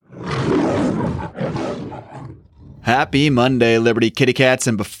Happy Monday, Liberty Kitty Cats.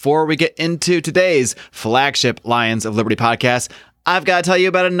 And before we get into today's flagship Lions of Liberty podcast, I've got to tell you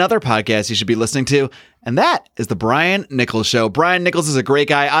about another podcast you should be listening to, and that is The Brian Nichols Show. Brian Nichols is a great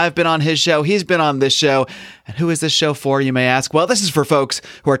guy. I've been on his show. He's been on this show. And who is this show for, you may ask? Well, this is for folks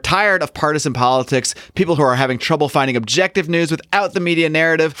who are tired of partisan politics, people who are having trouble finding objective news without the media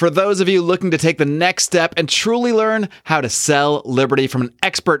narrative, for those of you looking to take the next step and truly learn how to sell liberty from an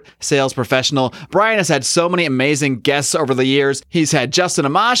expert sales professional. Brian has had so many amazing guests over the years. He's had Justin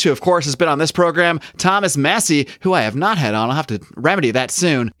Amash, who of course has been on this program, Thomas Massey, who I have not had on. I'll have to remedy that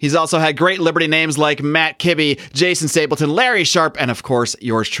soon. He's also had great Liberty names like Matt Kibbe, Jason Stapleton, Larry Sharp, and of course,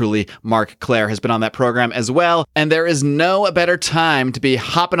 yours truly, Mark Claire, has been on that program as well. And there is no better time to be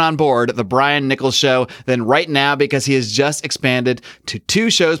hopping on board The Brian Nichols Show than right now, because he has just expanded to 2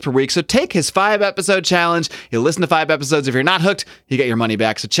 shows per week. So take his 5-episode challenge. You'll listen to 5 episodes. If you're not hooked, you get your money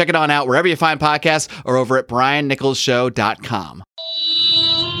back. So check it on out wherever you find podcasts or over at briannicholsshow.com.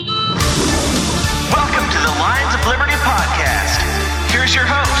 Welcome to the Lions of Liberty podcast. Here's your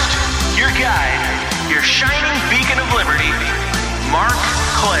host, your guide, your shining beacon of liberty, Mark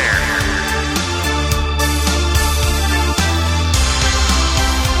Claire.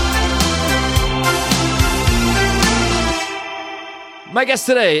 My guest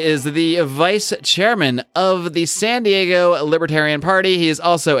today is the vice chairman of the San Diego Libertarian Party. He is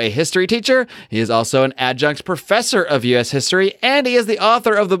also a history teacher. He is also an adjunct professor of U.S. history, and he is the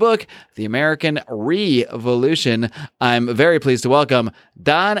author of the book, The American Revolution. I'm very pleased to welcome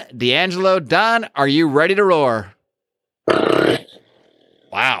Don D'Angelo. Don, are you ready to roar?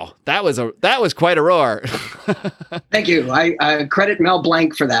 Wow, that was quite a roar. Thank you. I credit Mel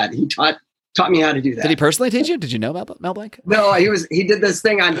Blanc for that. He taught me how to do that. Did he personally teach you? Did you know about Mel Blanc? No, he did this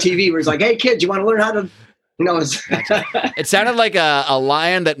thing on TV where he's like, "Hey kids, you want to learn how to," It sounded like a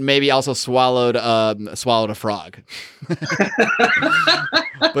lion that maybe also swallowed a frog.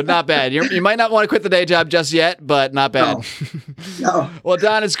 But not bad. You might not want to quit the day job just yet, but not bad. No. Well,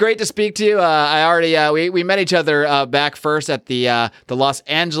 Don, it's great to speak to you. I already we met each other back first at the Los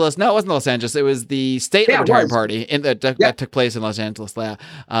Angeles. No, it wasn't Los Angeles. It was the State Libertarian Party that took place in Los Angeles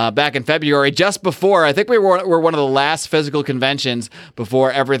back in February, just before. I think we were one of the last physical conventions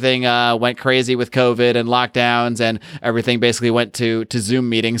before everything went crazy with COVID and lockdowns, and everything basically went to Zoom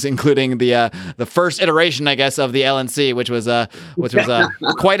meetings, including the first iteration, I guess, of the LNC, which was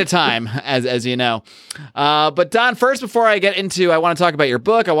quite a time, as you know. But Don, first, before I get into, I want to talk about your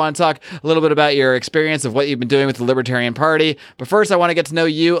book. I want to talk a little bit about your experience of what you've been doing with the Libertarian Party. But first, I want to get to know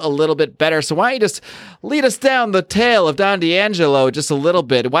you a little bit better. So why don't you just lead us down the tale of Don D'Angelo just a little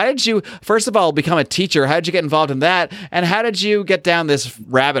bit? Why did you, first of all, become a teacher? How did you get involved in that? And how did you get down this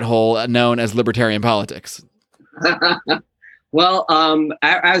rabbit hole known as libertarian politics? Well,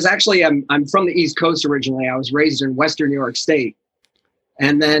 I was actually, I'm from the East Coast originally. I was raised in Western New York State.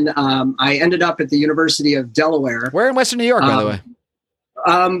 And then I ended up at the University of Delaware. Where in Western New York, by the way?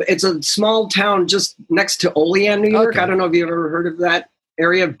 It's a small town just next to Olean, New York. Okay. I don't know if you've ever heard of that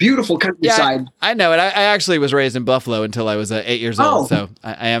area. Beautiful countryside. Yeah, I know it. I actually was raised in Buffalo until I was 8 years old, so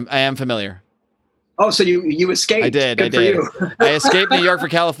I am familiar. Oh, so you escaped? I did. Good for you. I escaped New York for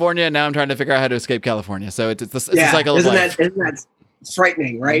California, and now I'm trying to figure out how to escape California. So it's a cycle of life. Isn't that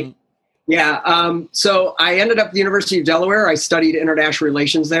frightening, right? Mm-hmm. Yeah. So I ended up at the University of Delaware. I studied international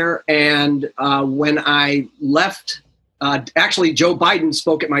relations there. And when I left, actually, Joe Biden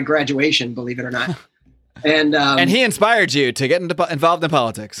spoke at my graduation, believe it or not. And he inspired you to get involved in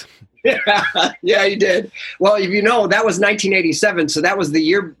politics. Yeah, he did. Well, if you know, that was 1987. So that was the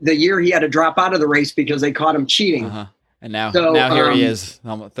year he had to drop out of the race because they caught him cheating. Uh-huh. And now here he is,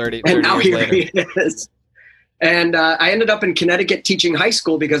 almost 30 and now years later. He is. And I ended up in Connecticut teaching high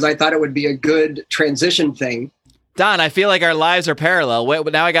school because I thought it would be a good transition thing. Don, I feel like our lives are parallel.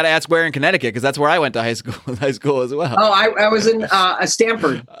 Now I got to ask where in Connecticut, because that's where I went to high school as well. Oh, I was in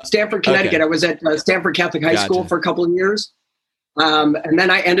Stamford, Connecticut. Okay. I was at Stamford Catholic High School for a couple of years. And then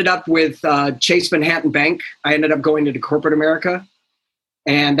I ended up with Chase Manhattan Bank. I ended up going into corporate America.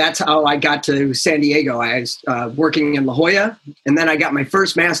 And that's how I got to San Diego. I was working in La Jolla, and then I got my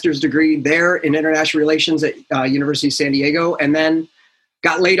first master's degree there in international relations at University of San Diego, and then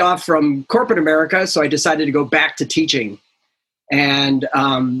got laid off from corporate America, so I decided to go back to teaching, and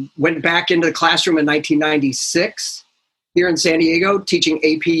went back into the classroom in 1996 here in San Diego, teaching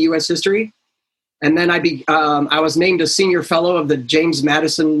AP U.S. History. And then I was named a senior fellow of the James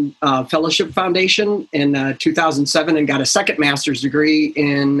Madison Fellowship Foundation in 2007 and got a second master's degree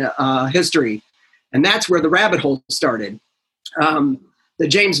in history. And that's where the rabbit hole started. The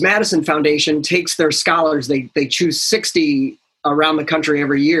James Madison Foundation takes their scholars, they choose 60 around the country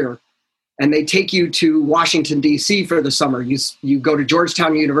every year. and they take you to Washington, D.C. for the summer. You go to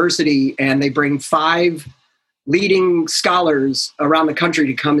Georgetown University, and they bring 5 leading scholars around the country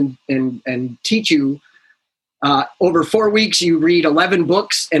to come and teach you. Over 4 weeks, you read 11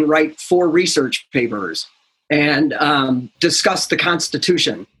 books and write 4 research papers and discuss the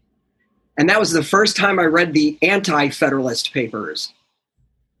Constitution. And that was the first time I read the Anti-Federalist Papers.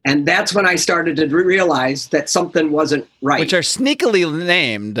 And that's when I started to realize that something wasn't right. Which are sneakily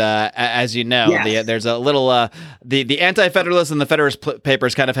named, as you know. Yes. There's a little, the Anti-Federalist and the Federalist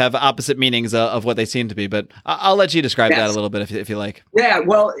Papers kind of have opposite meanings of what they seem to be. But I'll let you describe that a little bit if you like. Yeah,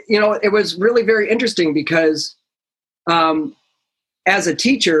 well, it was really very interesting because as a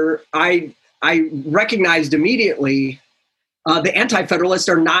teacher, I recognized immediately the Anti-Federalists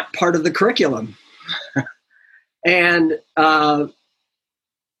are not part of the curriculum. And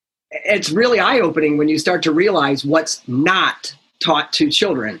it's really eye-opening when you start to realize what's not taught to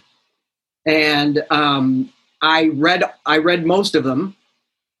children. And I read most of them.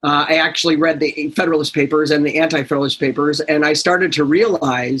 I actually read the Federalist Papers and the Anti-Federalist Papers, and I started to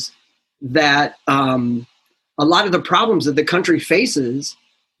realize that a lot of the problems that the country faces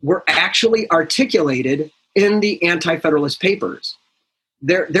were actually articulated in the Anti-Federalist Papers.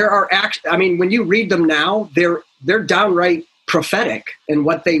 There are when you read them now, they're downright prophetic in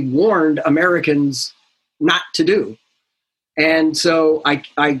what they warned Americans not to do. And so I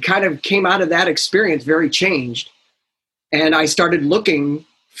kind of came out of that experience very changed, and I started looking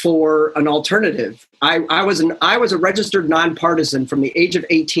for an alternative. I was a registered nonpartisan from the age of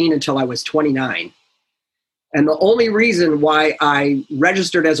 18 until I was 29. And the only reason why I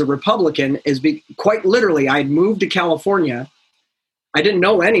registered as a Republican is quite literally, I had moved to California. I didn't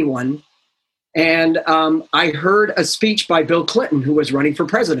know anyone. And I heard a speech by Bill Clinton, who was running for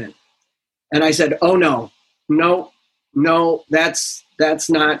president. And I said, oh, no, that's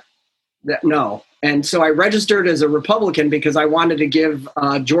not that. No. And so I registered as a Republican because I wanted to give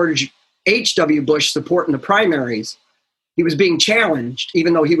George H.W. Bush support in the primaries. He was being challenged,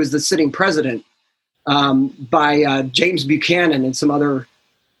 even though he was the sitting president, by James Buchanan and some other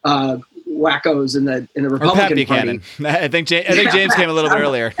wackos in the Republican Party. I think James came a little bit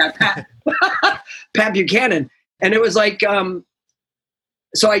earlier. Pat Buchanan, and it was like,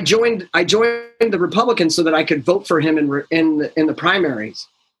 so I joined the Republicans so that I could vote for him in the primaries,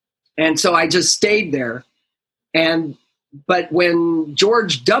 and so I just stayed there. But when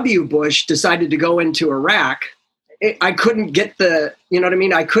George W. Bush decided to go into Iraq, I couldn't get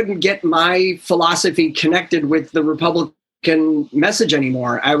I couldn't get my philosophy connected with the Republican message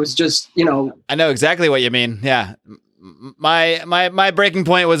anymore. I was just, I know exactly what you mean. Yeah. My breaking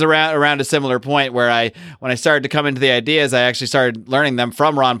point was around a similar point where when I started to come into the ideas, I actually started learning them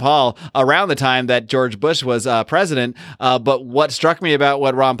from Ron Paul around the time that George Bush was president. But what struck me about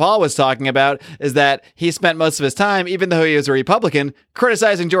what Ron Paul was talking about is that he spent most of his time, even though he was a Republican,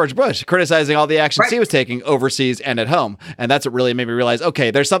 criticizing George Bush, criticizing all the actions he was taking overseas and at home. And that's what really made me realize, okay,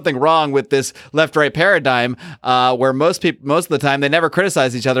 there's something wrong with this left-right paradigm where most of the time they never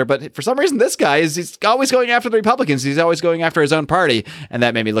criticize each other. But for some reason, this guy he's always going after the Republicans. He's always going after his own party. And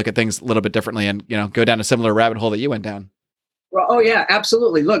that made me look at things a little bit differently and, go down a similar rabbit hole that you went down. Well, oh yeah,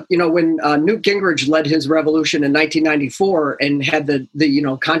 absolutely. Look, when Newt Gingrich led his revolution in 1994 and had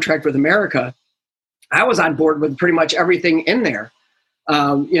the contract with America, I was on board with pretty much everything in there.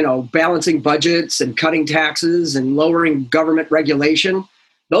 Balancing budgets and cutting taxes and lowering government regulation.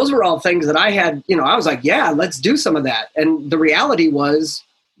 Those were all things that I had, I was like, yeah, let's do some of that. And the reality was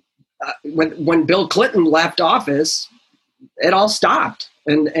when Bill Clinton left office, it all stopped.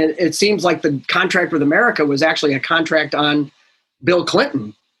 And it seems like the contract with America was actually a contract on Bill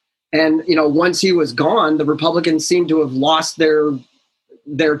Clinton. And, once he was gone, the Republicans seemed to have lost their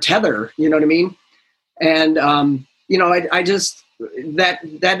tether, you know what I mean? And, I just, that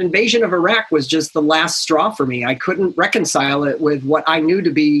invasion of Iraq was just the last straw for me. I couldn't reconcile it with what I knew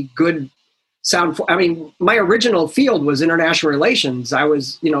to be good sound. My original field was international relations. I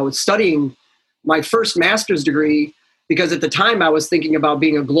was, studying my first master's degree because at the time I was thinking about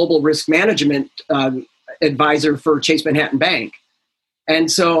being a global risk management advisor for Chase Manhattan Bank. And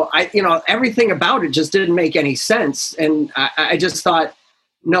so everything about it just didn't make any sense. And I just thought,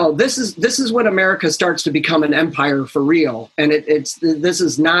 no, this is when America starts to become an empire for real. And this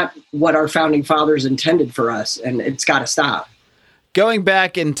is not what our founding fathers intended for us. And it's got to stop. Going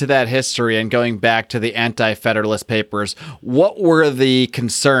back into that history and going back to the Anti-Federalist Papers, what were the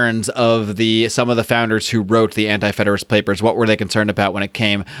concerns of some of the founders who wrote the Anti-Federalist Papers? What were they concerned about when it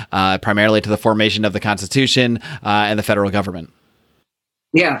came primarily to the formation of the Constitution and the federal government?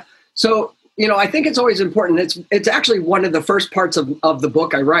 Yeah. So, I think it's always important. It's actually one of the first parts of the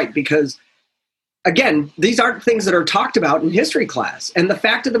book I write because again, these aren't things that are talked about in history class. And the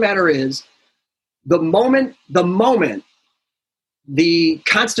fact of the matter is, the moment the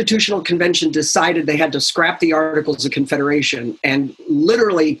Constitutional Convention decided they had to scrap the Articles of Confederation and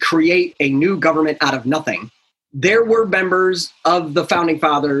literally create a new government out of nothing, there were members of the Founding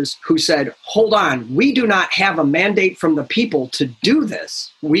Fathers who said, hold on, we do not have a mandate from the people to do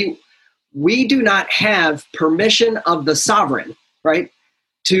this. We do not have permission of the sovereign, right,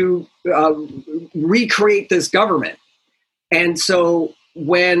 to recreate this government. And so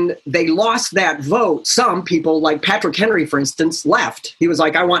when they lost that vote, some people like Patrick Henry, for instance, left. He was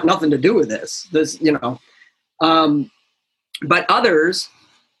like, I want nothing to do with this, but others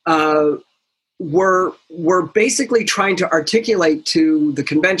were basically trying to articulate to the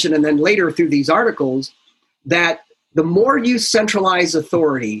convention and then later through these articles that the more you centralize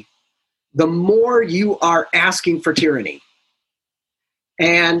authority, the more you are asking for tyranny.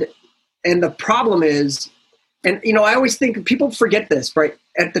 And the problem is, and, I always think people forget this, right?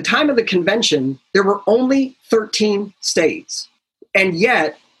 At the time of the convention, there were only 13 states. And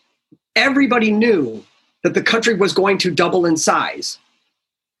yet everybody knew that the country was going to double in size,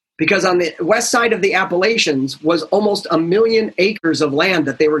 because on the west side of the Appalachians was almost 1 million acres of land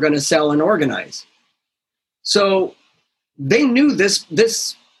that they were going to sell and organize. So they knew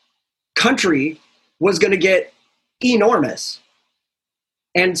this country was going to get enormous.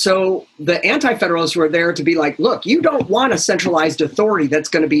 And so the anti-federalists were there to be like, look, you don't want a centralized authority that's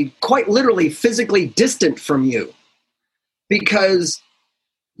going to be quite literally physically distant from you, because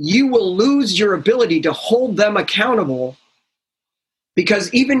you will lose your ability to hold them accountable,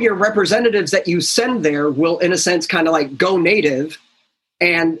 because even your representatives that you send there will, in a sense, kind of like go native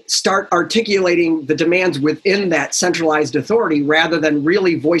and start articulating the demands within that centralized authority rather than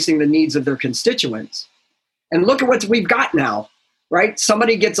really voicing the needs of their constituents. And look at what we've got now. Right?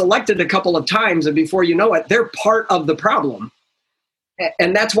 Somebody gets elected a couple of times, and before you know it, they're part of the problem.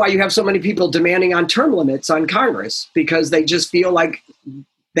 And that's why you have so many people demanding on term limits on Congress, because they just feel like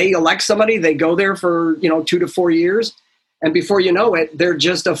they elect somebody, they go there for, 2 to 4 years, and before you know it, they're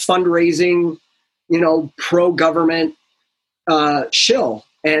just a fundraising, pro-government shill.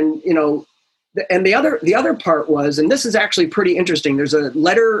 And, and the other part was, and this is actually pretty interesting, there's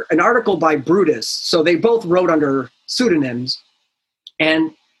an article by Brutus, so they both wrote under pseudonyms.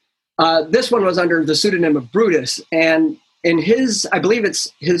 And this one was under the pseudonym of Brutus. And in his, I believe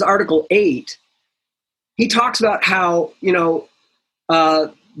it's his Article 8, he talks about how,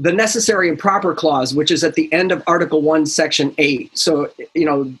 the necessary and proper clause, which is at the end of Article 1, Section 8. So,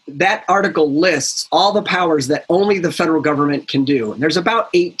 that article lists all the powers that only the federal government can do. And there's about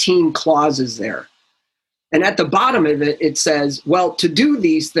 18 clauses there. And at the bottom of it, it says, well, to do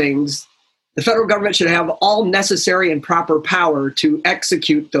these things, the federal government should have all necessary and proper power to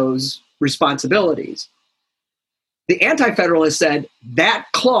execute those responsibilities. The Anti-Federalists said that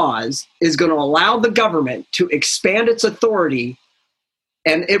clause is going to allow the government to expand its authority,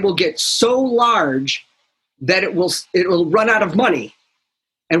 and it will get so large that it will run out of money.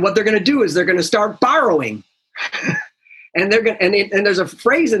 And what they're going to do is they're going to start borrowing. And there's a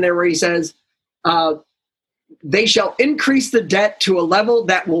phrase in there where he says, they shall increase the debt to a level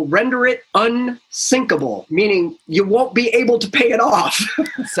that will render it unsinkable, meaning you won't be able to pay it off.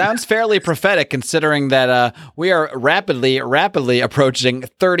 Sounds fairly prophetic, considering that we are rapidly approaching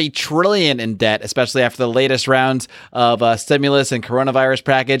 30 trillion in debt, especially after the latest rounds of stimulus and coronavirus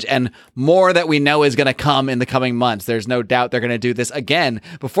package, and more that we know is going to come in the coming months. There's no doubt they're going to do this again.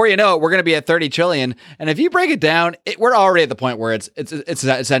 Before you know it, we're going to be at 30 trillion. And if you break it down, we're already at the point where it's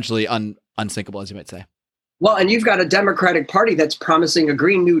essentially unsinkable, as you might say. Well, and you've got a Democratic Party that's promising a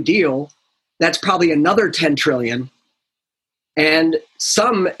Green New Deal. That's probably another 10 trillion. And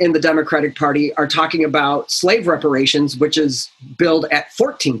some in the Democratic Party are talking about slave reparations, which is billed at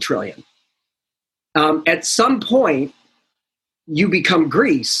 14 trillion. At some point, you become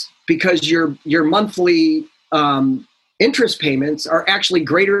Greece because your monthly interest payments are actually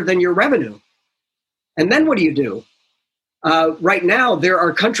greater than your revenue. And then what do? Right now, there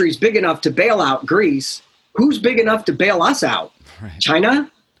are countries big enough to bail out Greece. Who's big enough to bail us out? Right. China?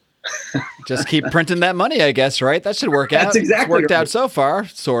 Just keep printing that money, I guess, right? That should work out. That's exactly it's worked out so far,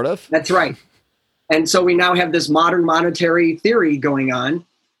 sort of. That's right. And so we now have this modern monetary theory going on,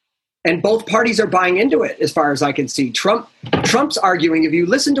 and both parties are buying into it, as far as I can see. Trump's arguing, if you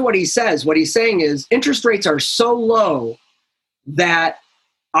listen to what he says, what he's saying is interest rates are so low that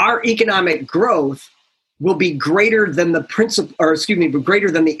our economic growth will be greater than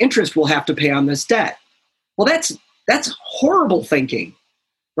greater than the interest we'll have to pay on this debt. Well, that's horrible thinking,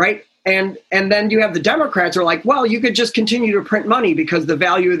 right? And then you have the Democrats who are like, well, you could just continue to print money because the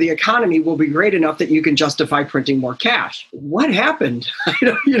value of the economy will be great enough that you can justify printing more cash. What happened?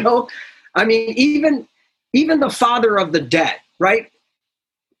 I mean, even the father of the debt, right?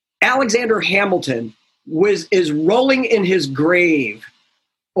 Alexander Hamilton is rolling in his grave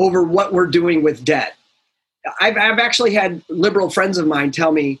over what we're doing with debt. I've actually had liberal friends of mine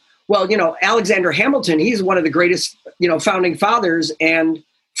tell me, well, Alexander Hamilton, he's one of the greatest, founding fathers and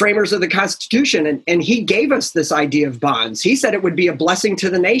framers of the Constitution. And he gave us this idea of bonds. He said it would be a blessing to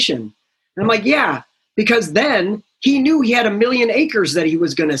the nation. And I'm like, yeah, because then he knew he had 1 million acres that he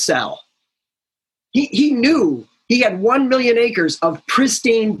was going to sell. He knew he had 1 million acres of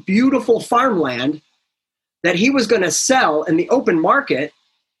pristine, beautiful farmland that he was going to sell in the open market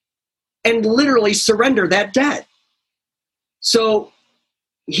and literally surrender that debt. So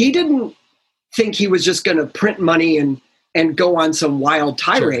he didn't think he was just going to print money and go on some wild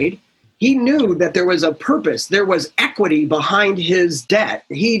tirade. Sure. He knew that there was a purpose. There was equity behind his debt.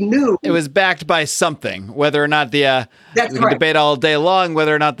 He knew it was backed by something, whether or not we can debate all day long,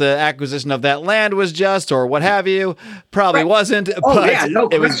 whether or not the acquisition of that land was just or what have you. Probably wasn't, but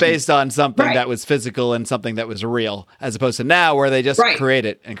it was based on something that was physical and something that was real, as opposed to now where they just create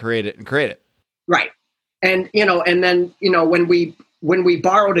it and create it and create it. Right. And, and then, when we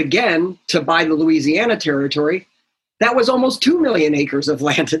borrowed again to buy the Louisiana territory, that was almost 2 million acres of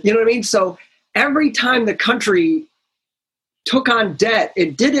land. You know what I mean? So every time the country took on debt,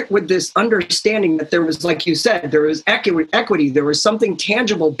 it did it with this understanding that there was, like you said, there was equity. There was something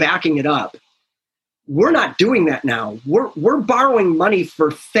tangible backing it up. We're not doing that now. We're borrowing money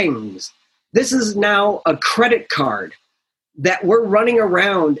for things. This is now a credit card that we're running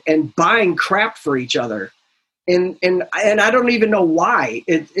around and buying crap for each other. And I don't even know why.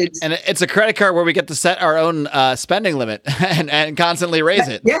 It's a credit card where we get to set our own spending limit and constantly raise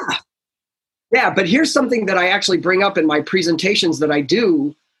it. Yeah. Yeah, but here's something that I actually bring up in my presentations that I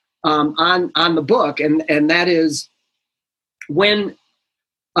do on the book, and that is when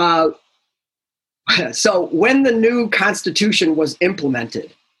when the new Constitution was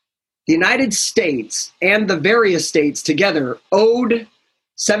implemented, the United States and the various states together owed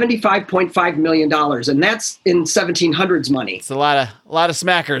 $75.5 million, and that's in 1700s money. It's a lot of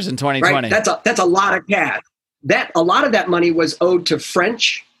smackers in 2020. Right? That's a lot of cash. A lot of that money was owed to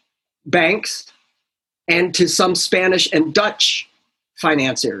French banks and to some Spanish and Dutch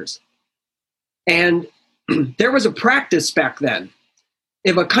financiers. And there was a practice back then.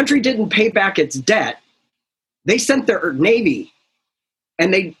 If a country didn't pay back its debt, they sent their navy,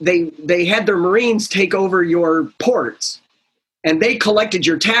 and they had their Marines take over your ports. And they collected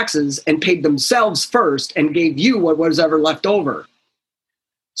your taxes and paid themselves first and gave you what was ever left over.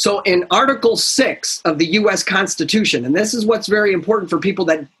 So in Article 6 of the U.S. Constitution, and this is what's very important for people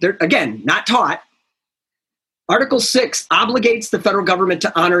that they're, again, not taught, Article 6 obligates the federal government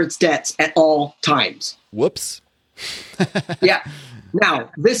to honor its debts at all times. Whoops. Yeah. Now,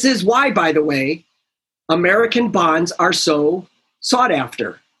 this is why, by the way, American bonds are so sought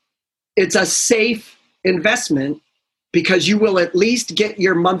after. It's a safe investment, because you will at least get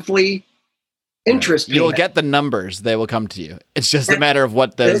your monthly interest payment. You'll get the numbers. They will come to you. It's just a matter of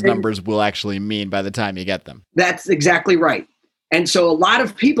what those numbers will actually mean by the time you get them. That's exactly right. And so a lot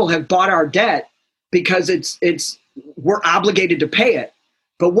of people have bought our debt because we're obligated to pay it.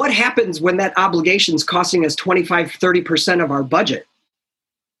 But what happens when that obligation is costing us 25-30% of our budget?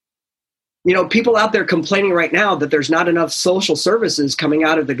 People out there complaining right now that there's not enough social services coming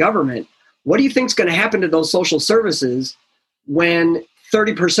out of the government. What do you think is going to happen to those social services when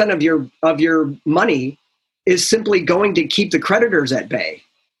 30% of your money is simply going to keep the creditors at bay?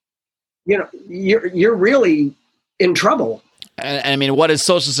 You're really in trouble. And I mean, what is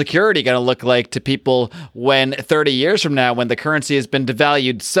Social Security going to look like to people when 30 years from now, when the currency has been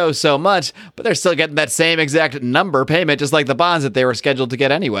devalued so much, but they're still getting that same exact number payment, just like the bonds that they were scheduled to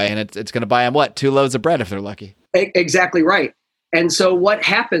get anyway. And it's going to buy them 2 loaves of bread if they're lucky. Exactly right. And so what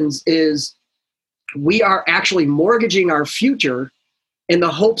happens is we are actually mortgaging our future in the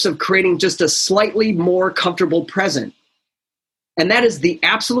hopes of creating just a slightly more comfortable present. And that is the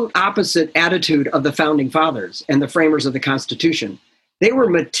absolute opposite attitude of the founding fathers and the framers of the Constitution. They were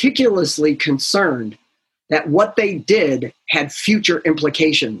meticulously concerned that what they did had future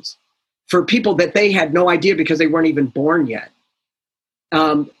implications for people that they had no idea because they weren't even born yet.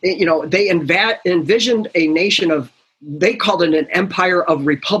 They envisioned a nation of, they called it an empire of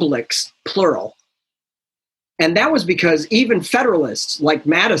republics, plural. And that was because even Federalists like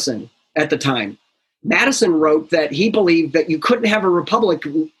Madison at the time, Madison wrote that he believed that you couldn't have a republic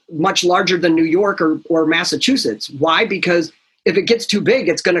much larger than New York or Massachusetts. Why? Because if it gets too big,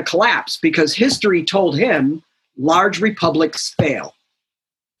 it's going to collapse because history told him large republics fail.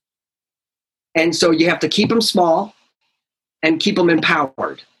 And so you have to keep them small and keep them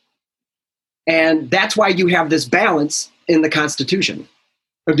empowered. And that's why you have this balance in the Constitution,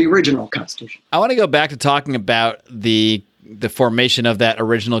 of the original Constitution. I want to go back to talking about the formation of that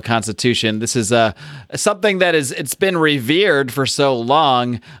original Constitution. This is something that it's been revered for so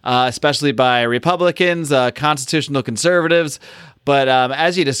long, especially by Republicans, constitutional conservatives. But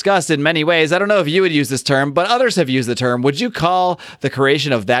as you discussed in many ways, I don't know if you would use this term, but others have used the term. Would you call the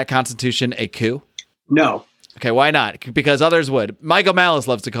creation of that Constitution a coup? No. Okay, why not? Because others would. Michael Malice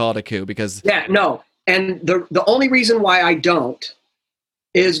loves to call it a coup because... Yeah, no. And the only reason why I don't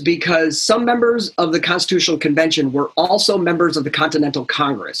is because some members of the Constitutional Convention were also members of the Continental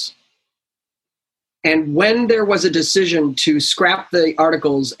Congress. And when there was a decision to scrap the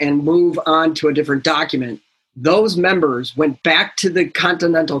articles and move on to a different document, those members went back to the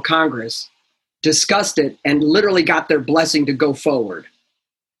Continental Congress, discussed it, and literally got their blessing to go forward.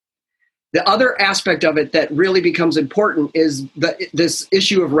 The other aspect of it that really becomes important is this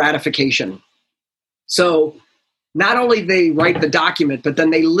issue of ratification. So not only they write the document, but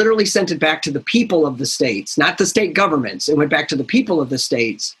then they literally sent it back to the people of the states, not the state governments. It went back to the people of the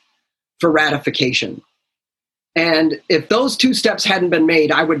states for ratification. And if those two steps hadn't been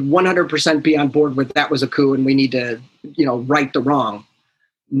made, I would 100% be on board with that was a coup and we need to, right the wrong.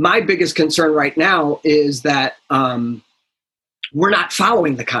 My biggest concern right now is that we're not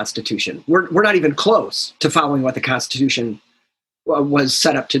following the Constitution. We're not even close to following what the Constitution was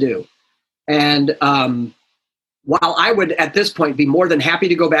set up to do. And while I would, at this point, be more than happy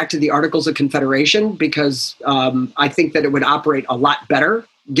to go back to the Articles of Confederation because I think that it would operate a lot better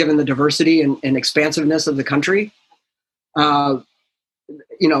given the diversity and expansiveness of the country. My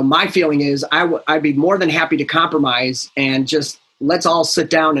feeling is I'd be more than happy to compromise and just let's all sit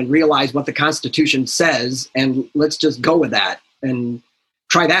down and realize what the Constitution says and let's just go with that and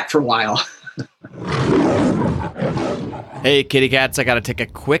try that for a while. Hey, kitty cats, I got to take a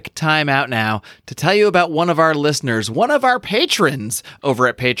quick time out now to tell you about one of our listeners, one of our patrons over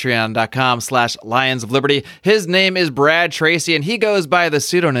at patreon.com/Lions of Liberty. His name is Brad Tracy, and he goes by the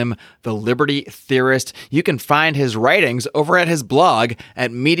pseudonym The Liberty Theorist. You can find his writings over at his blog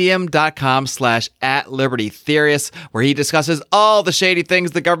at medium.com/@libertytheorist, where he discusses all the shady things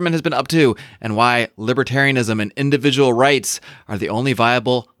the government has been up to and why libertarianism and individual rights are the only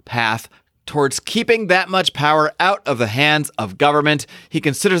viable path towards keeping that much power out of the hands of government. He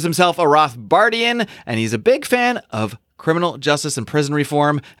considers himself a Rothbardian, and he's a big fan of criminal justice and prison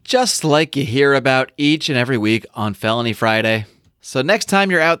reform, just like you hear about each and every week on Felony Friday. So next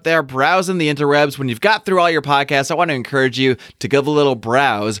time you're out there browsing the interwebs, when you've got through all your podcasts, I want to encourage you to give a little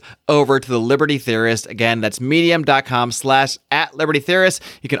browse over to the Liberty Theorist. Again, that's medium.com/@libertytheorist.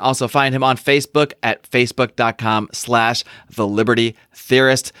 You can also find him on Facebook at facebook.com/the Liberty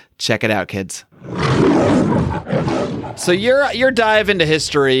Theorist. Check it out, kids. So your dive into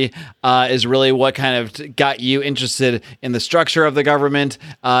history is really what kind of got you interested in the structure of the government,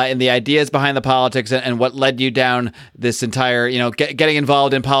 and the ideas behind the politics, and what led you down this entire, getting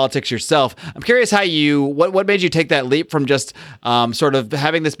involved in politics yourself. I'm curious how what made you take that leap from just sort of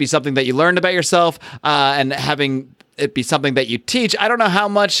having this be something that you learned about yourself and having it be something that you teach. I don't know how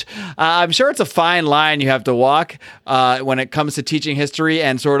much, I'm sure it's a fine line you have to walk when it comes to teaching history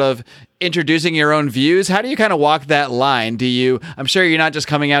and sort of introducing your own views. How do you kind of walk that line? I'm sure you're not just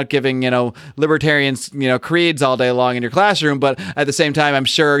coming out giving, libertarians, creeds all day long in your classroom, but at the same time, I'm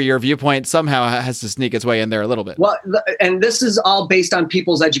sure your viewpoint somehow has to sneak its way in there a little bit. Well, and this is all based on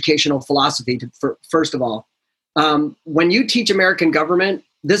people's educational philosophy, first of all. When you teach American government,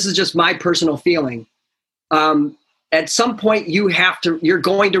 this is just my personal feeling. At some point, you're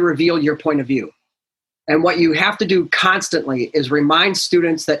going to reveal your point of view. And what you have to do constantly is remind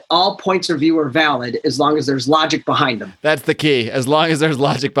students that all points of view are valid as long as there's logic behind them. That's the key, as long as there's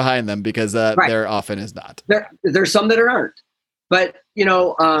logic behind them, because right. There often is not. There's some that aren't. But,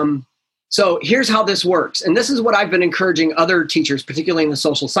 so here's how this works. And this is what I've been encouraging other teachers, particularly in the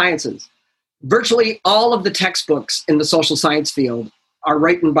social sciences. Virtually all of the textbooks in the social science field are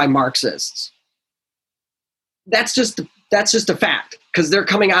written by Marxists. That's just a fact, because they're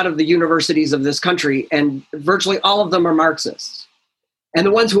coming out of the universities of this country, and virtually all of them are Marxists. And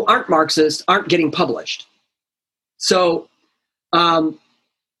the ones who aren't Marxists aren't getting published. So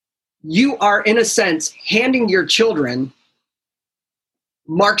you are, in a sense, handing your children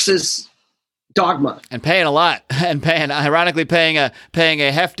Marxist dogma. And paying a lot, and ironically paying a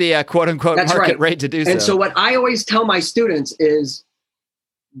hefty quote unquote That's market right. rate to do so. And so what I always tell my students is,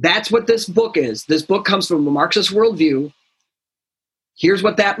 that's what this book is. This book comes from a Marxist worldview. Here's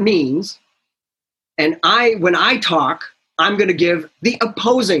what that means. And when I talk, I'm going to give the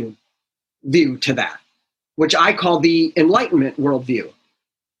opposing view to that, which I call the Enlightenment worldview.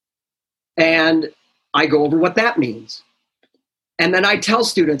 And I go over what that means. And then I tell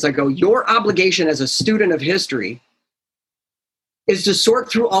students, I go, your obligation as a student of history is to sort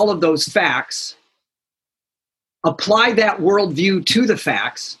through all of those facts, apply that worldview to the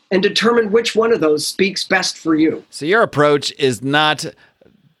facts, and determine which one of those speaks best for you. So your approach is not,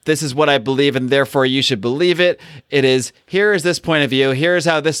 this is what I believe and therefore you should believe it. It is, here is this point of view. Here's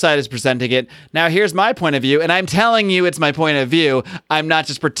how this side is presenting it. Now here's my point of view. And I'm telling you it's my point of view. I'm not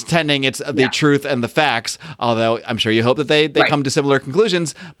just pretending it's the truth and the facts, although I'm sure you hope that they come to similar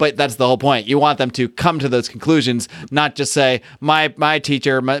conclusions, but that's the whole point. You want them to come to those conclusions, not just say, my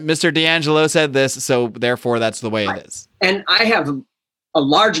teacher, Mr. D'Angelo said this, so therefore that's the way it is. And I have a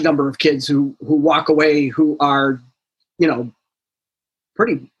large number of kids who walk away who are,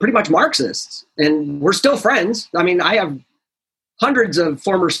 pretty much Marxists, and we're still friends. I mean, I have hundreds of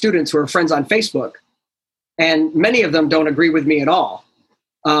former students who are friends on Facebook, and many of them don't agree with me at all.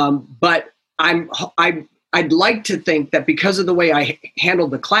 But I'd like to think that because of the way I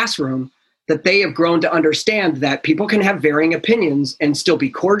handled the classroom, that they have grown to understand that people can have varying opinions and still be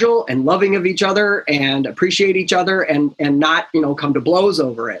cordial and loving of each other and appreciate each other and not, come to blows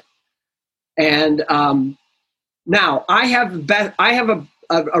over it. And now I have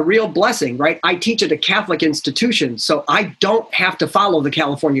a real blessing, right? I teach at a Catholic institution, so I don't have to follow the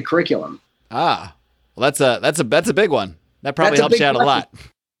California curriculum. Ah, well, that's a big one. That probably helps you out a lot.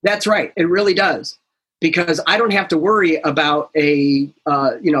 That's right. It really does, because I don't have to worry about a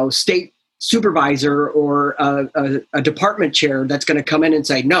state supervisor or a department chair that's going to come in and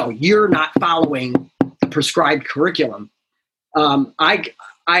say, no, you're not following the prescribed curriculum.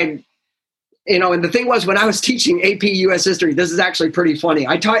 And the thing was, when I was teaching AP US History, this is actually pretty funny.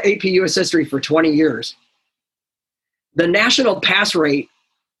 I taught AP US History for 20 years. The national pass rate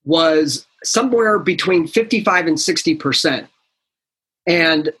was somewhere between 55 and 60%.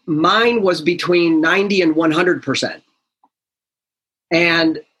 And mine was between 90 and 100%.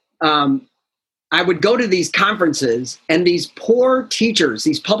 And I would go to these conferences, and these poor teachers,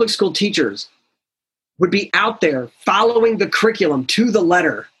 these public school teachers, would be out there following the curriculum to the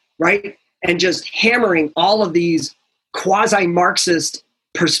letter, right? And just hammering all of these quasi-Marxist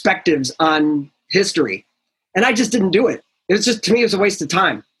perspectives on history. And I just didn't do it. It was just, to me, it was a waste of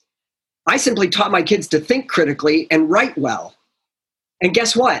time. I simply taught my kids to think critically and write well. And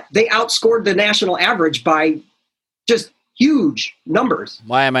guess what? They outscored the national average by just huge numbers.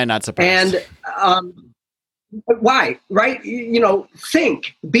 Why am I not surprised? And why, right?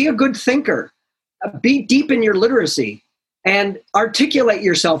 Think, be a good thinker, be deep in your literacy, and articulate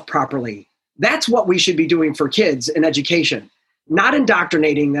yourself properly. That's what we should be doing for kids in education, not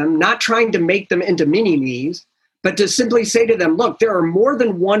indoctrinating them, not trying to make them into mini-me's, but to simply say to them, look, there are more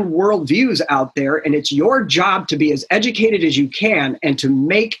than one worldviews out there, and it's your job to be as educated as you can and to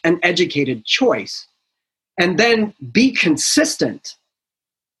make an educated choice, and then be consistent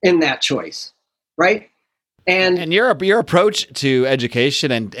in that choice, right? And your approach to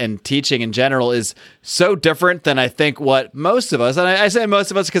education and teaching in general is so different than I think what most of us, and I say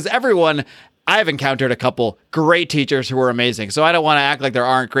most of us because I've encountered a couple great teachers who were amazing. So I don't want to act like there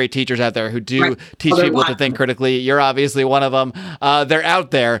aren't great teachers out there who do teach people to think critically. You're obviously one of them. They're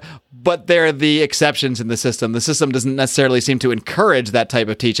out there, but they're the exceptions in the system. The system doesn't necessarily seem to encourage that type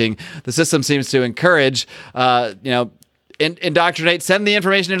of teaching. The system seems to encourage, indoctrinate, send the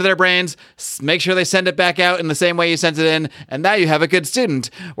information into their brains, make sure they send it back out in the same way you sent it in, and now you have a good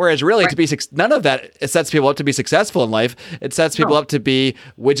student. Whereas really, none of that, it sets people up to be successful in life. It sets people up to be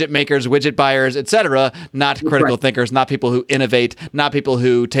widget makers, widget buyers, etc., not critical thinkers, not people who innovate, not people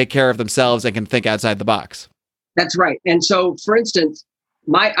who take care of themselves and can think outside the box. That's right. And so, for instance,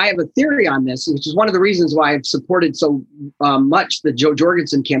 I have a theory on this, which is one of the reasons why I've supported so much the Jo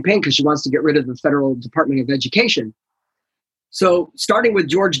Jorgensen campaign, because she wants to get rid of the Federal Department of Education. So starting with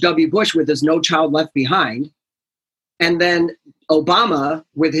George W. Bush with his No Child Left Behind, and then Obama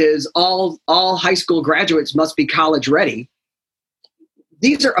with his all high school graduates must be college ready.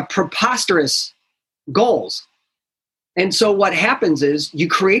 These are preposterous goals. And so what happens is you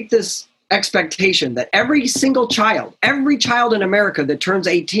create this expectation that every single child, every child in America that turns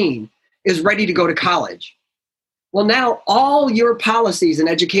 18 is ready to go to college. Well, now all your policies in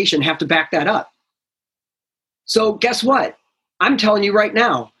education have to back that up. So guess what? I'm telling you right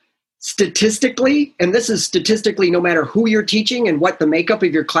now, statistically, and this is statistically no matter who you're teaching and what the makeup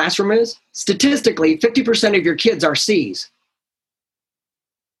of your classroom is, statistically, 50% of your kids are C's.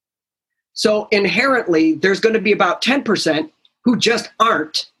 So inherently, there's going to be about 10% who just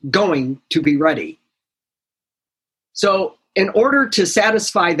aren't going to be ready. So in order to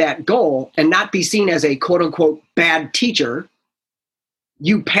satisfy that goal and not be seen as a quote unquote bad teacher,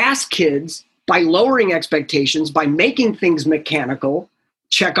 you pass kids by lowering expectations, by making things mechanical,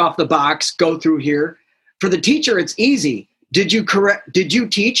 check off the box, go through here. For the teacher, it's easy. Did you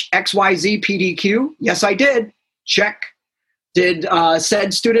teach XYZ PDQ? Yes, I did. Check. Did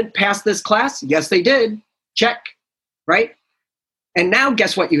said student pass this class? Yes, they did. Check. Right? And now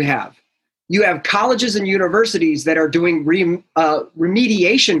guess what you have? You have colleges and universities that are doing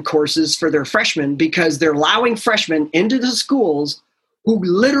remediation courses for their freshmen because they're allowing freshmen into the schools who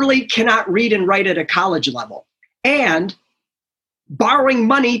literally cannot read and write at a college level and borrowing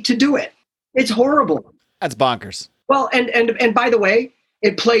money to do it. It's horrible. That's bonkers. Well, and by the way,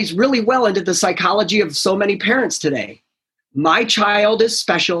 it plays really well into the psychology of so many parents today. My child is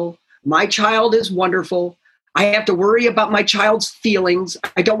special. My child is wonderful. I have to worry about my child's feelings.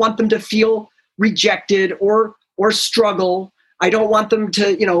 I don't want them to feel rejected or struggle. I don't want them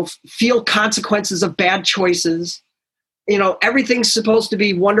to, feel consequences of bad choices. Everything's supposed to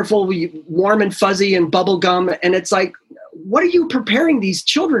be wonderful, warm and fuzzy and bubblegum. And it's like, what are you preparing these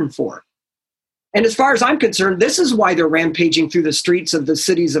children for? And as far as I'm concerned, this is why they're rampaging through the streets of the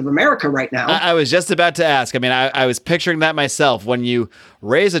cities of America right now. I was just about to ask. I mean, I was picturing that myself. When you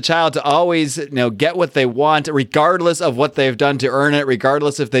raise a child to always, get what they want, regardless of what they've done to earn it,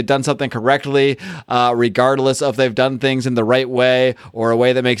 regardless if they've done something correctly, regardless of if they've done things in the right way or a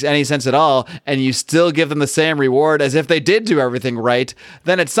way that makes any sense at all, and you still give them the same reward as if they did do everything right,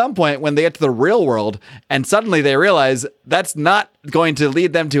 then at some point when they get to the real world and suddenly they realize that's not going to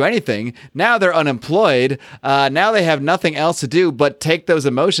lead them to anything, now they're unemployed. Now they have nothing else to do but take those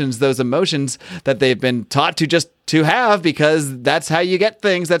emotions that they've been taught to have, because that's how you get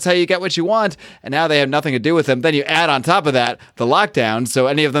things. That's how you get what you want. And now they have nothing to do with them. Then you add on top of that the lockdown. So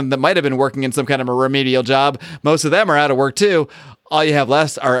any of them that might have been working in some kind of a remedial job, most of them are out of work too. All you have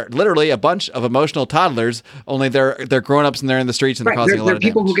left are literally a bunch of emotional toddlers, only they're grown-ups and they're in the streets and they're causing a lot of damage. They're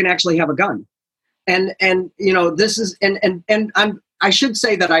people who can actually have a gun. And this is and I should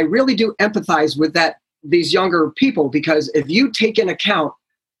say that I really do empathize with these younger people, because if you take in account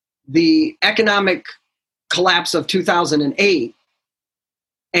the economic collapse of 2008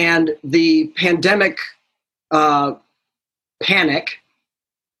 and the pandemic panic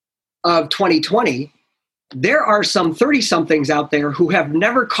of 2020, there are some 30-somethings out there who have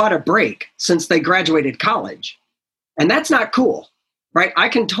never caught a break since they graduated college. And that's not cool, right? I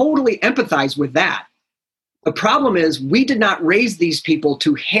can totally empathize with that. The problem is we did not raise these people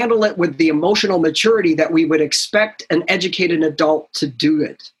to handle it with the emotional maturity that we would expect an educated adult to do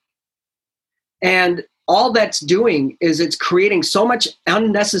it. And all that's doing is it's creating so much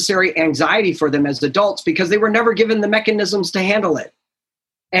unnecessary anxiety for them as adults because they were never given the mechanisms to handle it.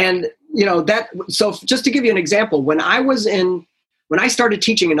 And, so just to give you an example, when I started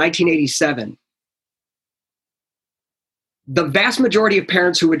teaching in 1987, the vast majority of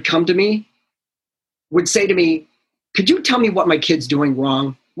parents who would come to me would say to me, could you tell me what my kid's doing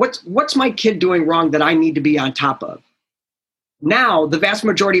wrong? What's my kid doing wrong that I need to be on top of? Now, the vast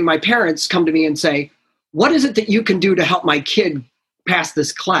majority of my parents come to me and say, what is it that you can do to help my kid pass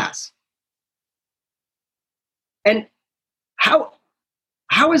this class? And how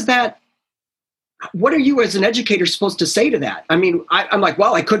is that? What are you as an educator supposed to say to that? I mean, I'm like,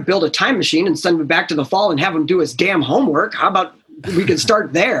 well, I could build a time machine and send him back to the fall and have him do his damn homework. How about we could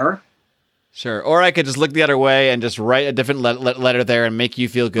start there? Sure. Or I could just look the other way and just write a different letter there and make you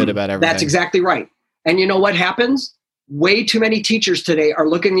feel good about everything. That's exactly right. And you know what happens? Way too many teachers today are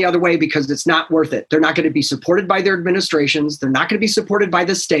looking the other way because it's not worth it. They're not going to be supported by their administrations. They're not going to be supported by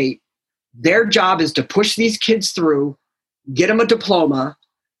the state. Their job is to push these kids through, get them a diploma.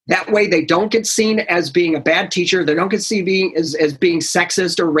 That way they don't get seen as being a bad teacher. They don't get seen as being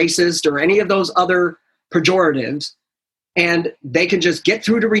sexist or racist or any of those other pejoratives. And they can just get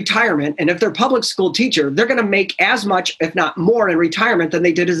through to retirement. And if they're a public school teacher, they're going to make as much, if not more, in retirement than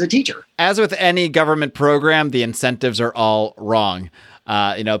they did as a teacher. As with any government program, the incentives are all wrong.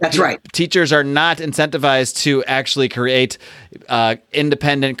 That's right. Teachers are not incentivized to actually create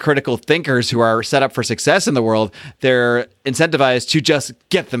independent, critical thinkers who are set up for success in the world. They're incentivized to just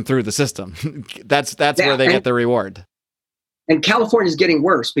get them through the system. That's where they get the reward. And California is getting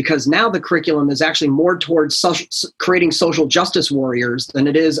worse because now the curriculum is actually more towards creating social justice warriors than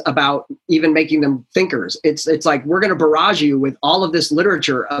it is about even making them thinkers. It's like we're going to barrage you with all of this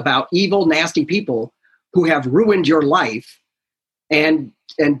literature about evil, nasty people who have ruined your life and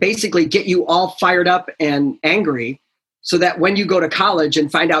basically get you all fired up and angry. so that when you go to college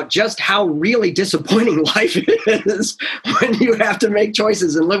and find out just how really disappointing life is when you have to make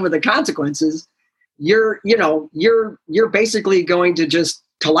choices and live with the consequences, you're basically going to just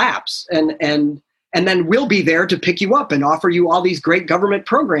collapse, and then we'll be there to pick you up and offer you all these great government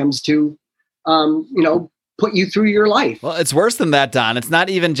programs to, put you through your life. Well, it's worse than that, Don. It's not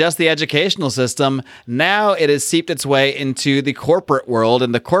even just the educational system. Now it has seeped its way into the corporate world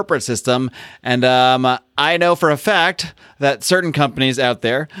and the corporate system. And I know for a fact that certain companies out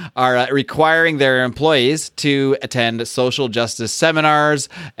there are requiring their employees to attend social justice seminars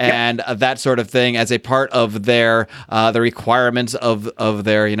and that sort of thing as a part of their the requirements of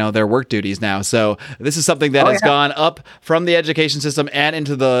their their work duties now. So this is something that has gone up from the education system and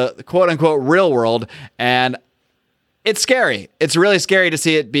into the quote unquote real world. And it's scary. It's really scary to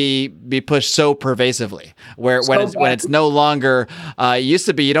see it be pushed so pervasively. When it's no longer it used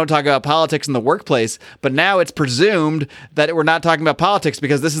to be you don't talk about politics in the workplace, but now it's presumed that we're not talking about politics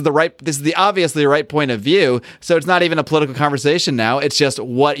because this is the obviously right point of view. So it's not even a political conversation now. It's just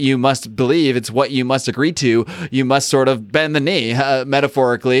what you must believe. It's what you must agree to. You must sort of bend the knee,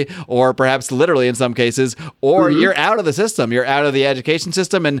 metaphorically, or perhaps literally in some cases, or you're out of the system. You're out of the education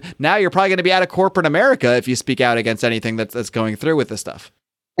system, and now you're probably going to be out of corporate America if you speak out against anything that's going through with this stuff.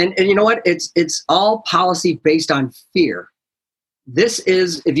 And you know what? It's all policy based on fear. This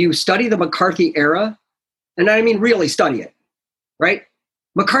is, if you study the McCarthy era, and I mean really study it, right?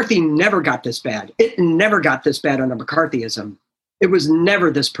 McCarthy never got this bad. It never got this bad under McCarthyism. It was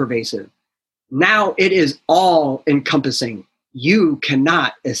never this pervasive. Now it is all encompassing. You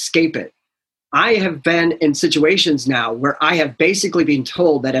cannot escape it. I have been in situations now where I have basically been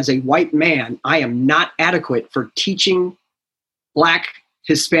told that as a white man, I am not adequate for teaching Black,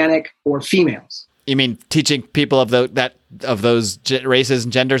 Hispanic, or females. You mean teaching people of those races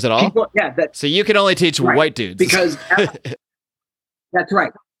and genders at all? People, so you can only teach white dudes because that's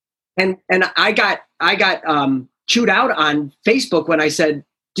right. And I got chewed out on Facebook when I said,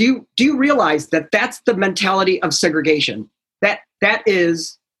 "Do you realize that that's the mentality of segregation? That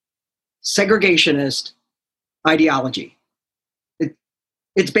is segregationist ideology.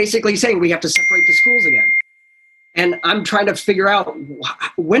 It's basically saying we have to separate the schools again." And I'm trying to figure out,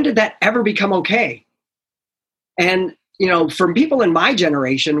 when did that ever become okay? And, from people in my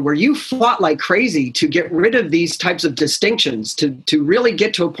generation, where you fought like crazy to get rid of these types of distinctions, to really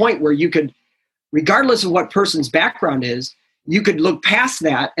get to a point where you could, regardless of what person's background is, you could look past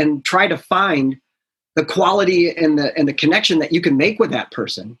that and try to find the quality and the connection that you can make with that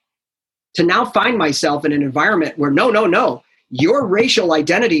person. To now find myself in an environment where no, your racial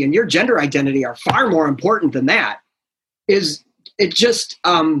identity and your gender identity are far more important than that, it's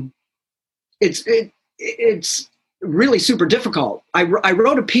really super difficult. I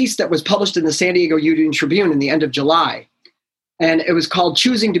wrote a piece that was published in the San Diego Union Tribune in the end of July, and it was called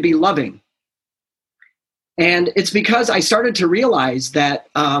 "Choosing to be Loving." And it's because I started to realize that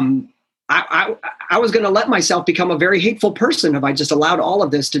I was going to let myself become a very hateful person if I just allowed all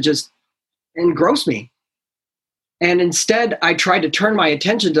of this to just engross me. And instead, I tried to turn my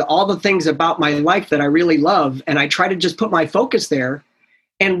attention to all the things about my life that I really love. And I try to just put my focus there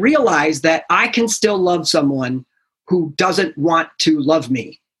and realize that I can still love someone who doesn't want to love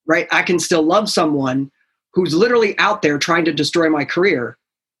me, right? I can still love someone who's literally out there trying to destroy my career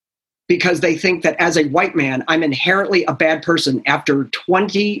because they think that as a white man, I'm inherently a bad person after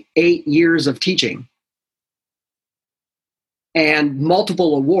 28 years of teaching and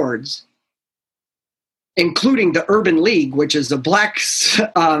multiple awards, including the Urban League, which is a Black,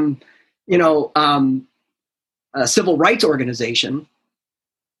 civil rights organization.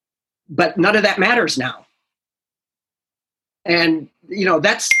 But none of that matters now. And,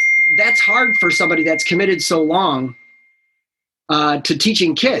 that's hard for somebody that's committed so long to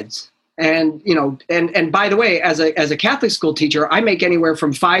teaching kids. And, and by the way, as a Catholic school teacher, I make anywhere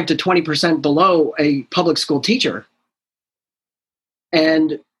from 5 to 20% below a public school teacher.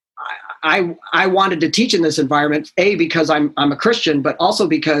 And I wanted to teach in this environment, because I'm a Christian, but also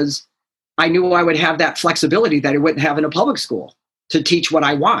because I knew I would have that flexibility that I wouldn't have in a public school to teach what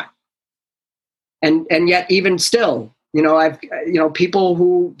I want. And yet, even still, I've people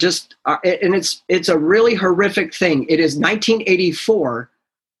who just are, and it's a really horrific thing. It is 1984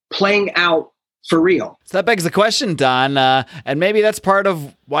 playing out for real. So that begs the question, Don, and maybe that's part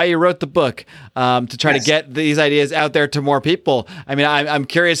of why you wrote the book, to try to get these ideas out there to more people. I mean, I'm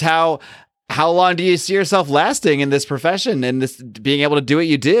curious how long do you see yourself lasting in this profession and this being able to do what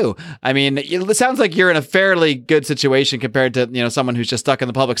you do? I mean, it sounds like you're in a fairly good situation compared to someone who's just stuck in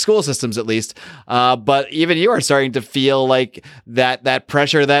the public school systems, at least. But even you are starting to feel like that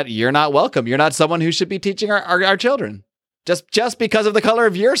pressure that you're not welcome. You're not someone who should be teaching our children. just because of the color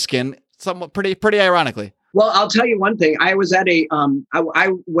of your skin, somewhat pretty ironically. Well, I'll tell you one thing. I was at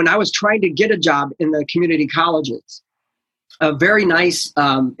when I was trying to get a job in the community colleges, a very nice,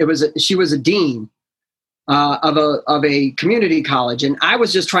 she was a dean of a community college. And I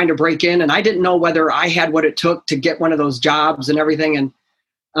was just trying to break in, and I didn't know whether I had what it took to get one of those jobs and everything. And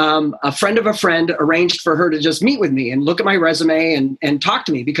a friend of a friend arranged for her to just meet with me and look at my resume and talk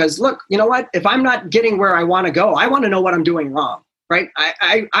to me, because look, you know what, if I'm not getting where I want to go, I want to know what I'm doing wrong. Right.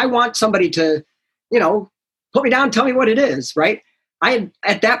 I want somebody to, put me down, tell me what it is. Right.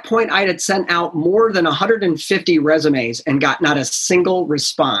 At that point, I had sent out more than 150 resumes and got not a single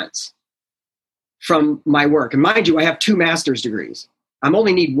response from my work. And mind you, I have 2 master's degrees. I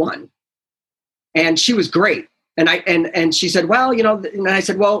only need 1. And she was great. And she said, well, and I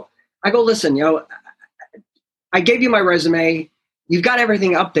said, well, I go, listen, I gave you my resume. You've got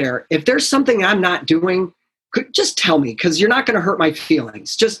everything up there. If there's something I'm not doing, just tell me, because you're not going to hurt my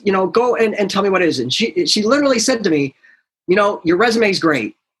feelings. Just, go and tell me what it is. And she literally said to me, your resume is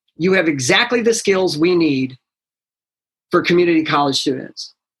great. You have exactly the skills we need for community college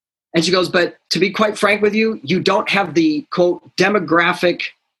students. And she goes, but to be quite frank with you, you don't have the, quote, demographic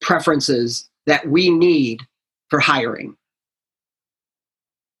preferences that we need for hiring.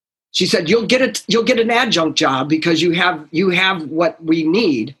 She said, you'll get an adjunct job because you have what we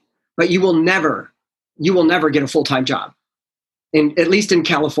need, but you will never get a full-time job, at least in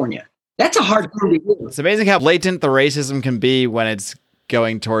California. That's a hard thing to do. It's amazing how blatant the racism can be when it's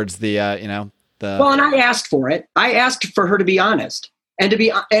going towards the. Well, and I asked for it. I asked for her to be honest and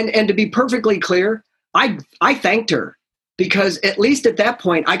to be perfectly clear. I thanked her, because at least at that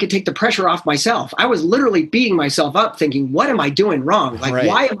point I could take the pressure off myself. I was literally beating myself up, thinking, "What am I doing wrong? Like,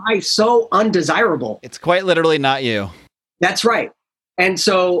 why am I so undesirable?" It's quite literally not you. That's right. And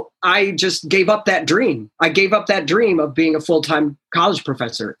so I just gave up that dream. I gave up that dream of being a full-time college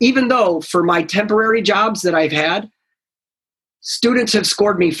professor, even though for my temporary jobs that I've had, students have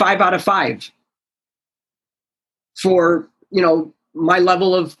scored me 5 out of 5 for, my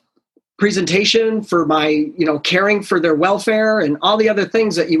level of presentation, for my, caring for their welfare and all the other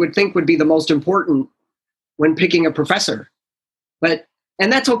things that you would think would be the most important when picking a professor.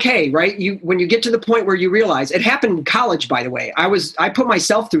 And that's okay, right? When you get to the point where you realize, it happened in college, by the way. I put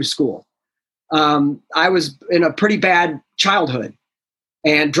myself through school. I was in a pretty bad childhood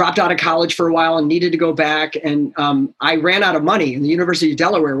and dropped out of college for a while and needed to go back. And I ran out of money, and the University of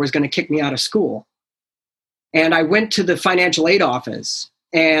Delaware was going to kick me out of school. And I went to the financial aid office,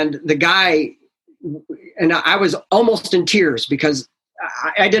 and the guy, and I was almost in tears because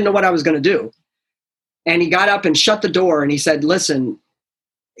I didn't know what I was going to do. And he got up and shut the door, and he said, listen,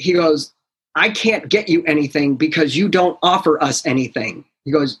 he goes, I can't get you anything because you don't offer us anything.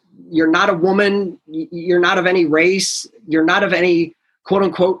 He goes, you're not a woman. You're not of any race. You're not of any quote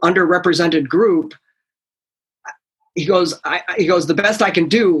unquote underrepresented group. He goes, the best I can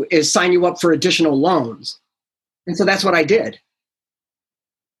do is sign you up for additional loans. And so that's what I did.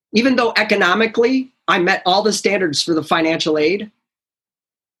 Even though economically I met all the standards for the financial aid,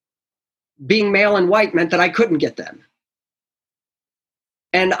 being male and white meant that I couldn't get them.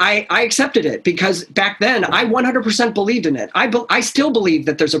 And I accepted it because back then I 100% believed in it. I still believe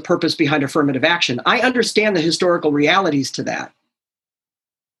that there's a purpose behind affirmative action. I understand the historical realities to that.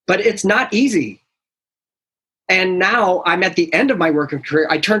 But it's not easy. And now I'm at the end of my working career.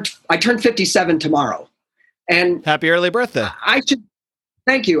 I turned 57 tomorrow. And happy early birthday.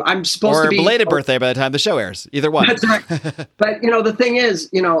 Thank you. I'm supposed to be... Or belated birthday by the time the show airs. Either one. That's right. But, the thing is,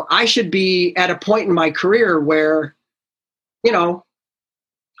 I should be at a point in my career where,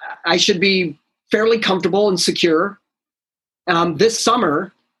 I should be fairly comfortable and secure. This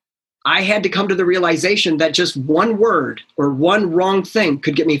summer, I had to come to the realization that just one word or one wrong thing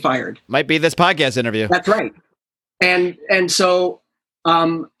could get me fired. Might be this podcast interview. That's right. And so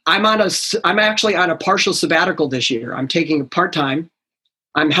I'm actually on a partial sabbatical this year. I'm taking a part-time.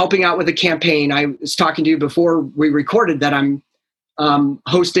 I'm helping out with a campaign. I was talking to you before we recorded that I'm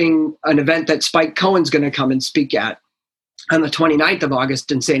hosting an event that Spike Cohen's going to come and speak at on the 29th of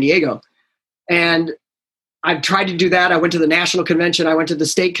August in San Diego. And I've tried to do that. I went to the national convention. I went to the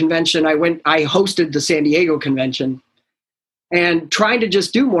state convention. I hosted the San Diego convention, and trying to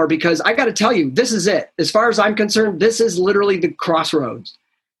just do more, because I got to tell you, this is it. As far as I'm concerned, this is literally the crossroads.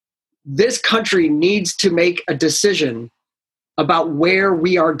 This country needs to make a decision about where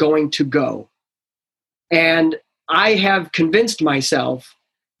we are going to go. And I have convinced myself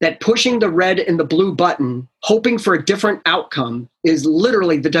that pushing the red and the blue button, hoping for a different outcome, is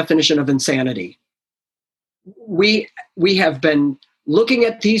literally the definition of insanity. We have been looking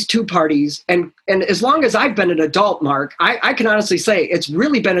at these two parties, and as long as I've been an adult, Mark, I can honestly say it's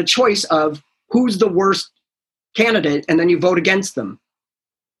really been a choice of who's the worst candidate, and then you vote against them.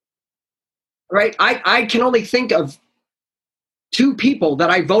 Right? I can only think of two people that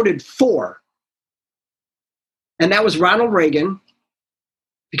I voted for. And that was Ronald Reagan,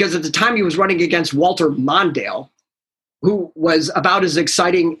 because at the time he was running against Walter Mondale, who was about as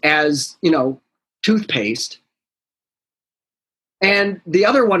exciting as, toothpaste. And the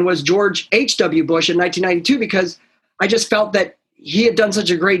other one was George H.W. Bush in 1992, because I just felt that he had done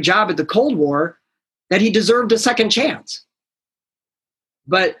such a great job at the Cold War that he deserved a second chance.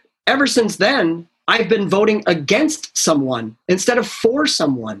 But ever since then, I've been voting against someone instead of for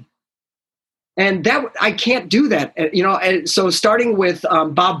someone. And that I can't do that. And so starting with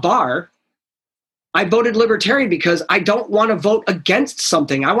Bob Barr, I voted Libertarian because I don't want to vote against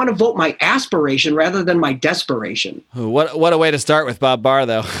something. I want to vote my aspiration rather than my desperation. What a way to start with Bob Barr,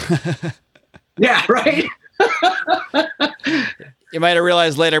 though. Yeah, right? You might have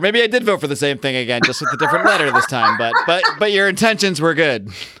realized later, maybe I did vote for the same thing again, just with a different letter this time. But your intentions were good.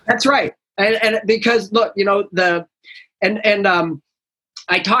 That's right. And because look,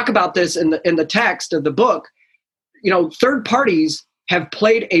 I talk about this in the text of the book. Third parties have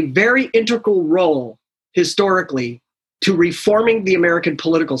played a very integral role historically to reforming the American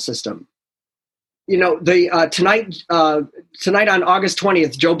political system. Tonight on August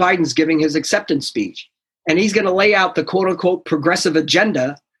 20th, Joe Biden's giving his acceptance speech, and he's going to lay out the quote unquote progressive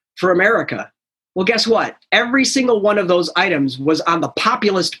agenda for America. Well, guess what? Every single one of those items was on the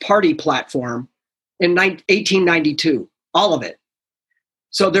Populist Party platform in 1892, all of it.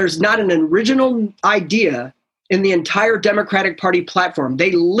 So there's not an original idea in the entire Democratic Party platform.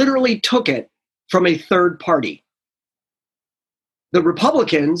 They literally took it from a third party. The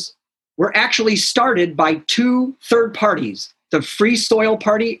Republicans were actually started by two third parties, the Free Soil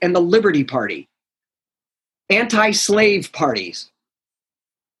Party and the Liberty Party, anti-slave parties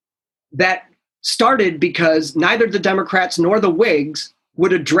that started because neither the Democrats nor the Whigs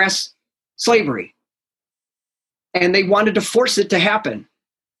would address slavery. And they wanted to force it to happen.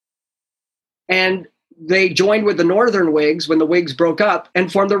 And they joined with the Northern Whigs when the Whigs broke up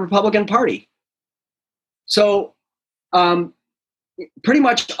and formed the Republican Party. So pretty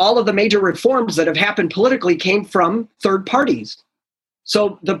much all of the major reforms that have happened politically came from third parties.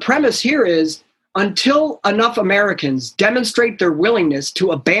 So the premise here is, until enough Americans demonstrate their willingness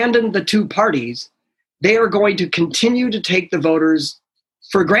to abandon the two parties, they are going to continue to take the voters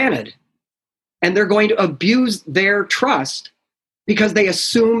for granted. And they're going to abuse their trust because they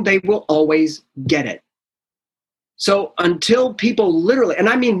assume they will always get it. So until people literally, and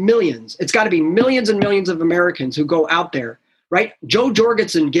I mean millions, it's got to be millions and millions of Americans who go out there, right? Joe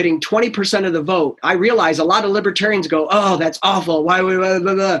Jorgensen getting 20% of the vote. I realize a lot of libertarians go, oh, that's awful. Why? Blah,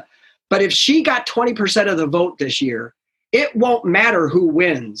 blah, blah. But if she got 20% of the vote this year, it won't matter who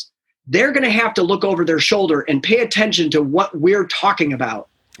wins. They're going to have to look over their shoulder and pay attention to what we're talking about.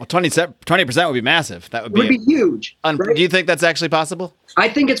 Well, 20% would be massive. That would be huge. Right? Do you think that's actually possible? I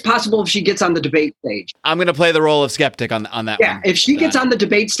think it's possible if she gets on the debate stage. I'm going to play the role of skeptic on that one. Yeah, if she gets on the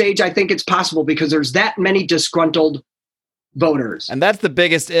debate stage, I think it's possible because there's that many disgruntled voters. And that's the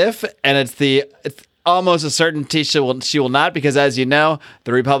biggest if, and it's almost a certainty she will not, because as you know,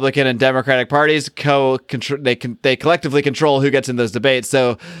 the Republican and Democratic parties they collectively control who gets in those debates.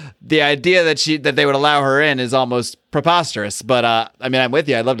 So the idea that they would allow her in is almost preposterous. But I'm with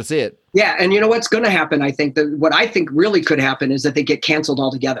you. I'd love to see it. Yeah, and you know what's going to happen? I think that what I think really could happen is that they get canceled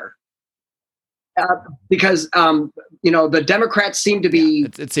altogether. Because the Democrats seem to be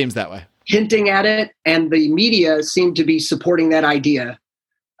it seems that way, hinting at it, and the media seem to be supporting that idea.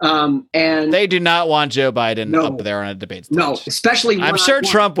 And they do not want Joe Biden up there on a debate stage. No, especially I'm sure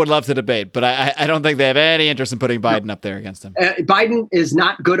Trump would love to debate, but I don't think they have any interest in putting Biden up there against him. Biden is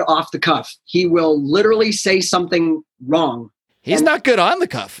not good off the cuff. He will literally say something wrong. He's not good on the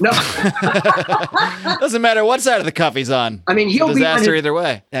cuff. No. Doesn't matter what side of the cuff he's on. I mean, he'll be a disaster either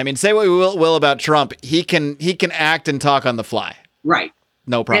way. I mean, say what we will about Trump. He can act and talk on the fly. Right.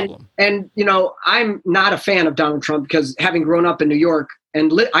 No problem. And I'm not a fan of Donald Trump because having grown up in New York,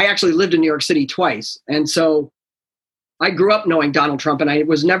 and I actually lived in New York City twice. And so I grew up knowing Donald Trump, and I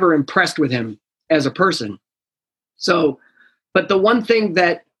was never impressed with him as a person. So, but the one thing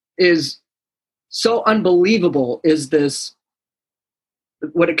that is so unbelievable is this,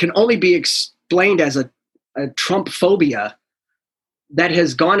 what it can only be explained as a Trump phobia that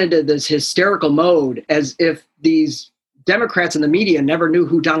has gone into this hysterical mode, as if these Democrats in the media never knew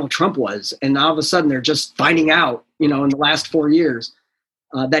who Donald Trump was. And all of a sudden they're just finding out, in the last 4 years,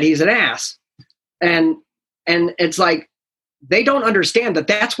 that he's an ass. And it's like, they don't understand that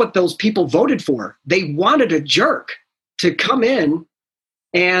that's what those people voted for. They wanted a jerk to come in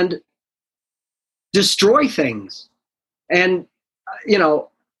and destroy things. And, you know,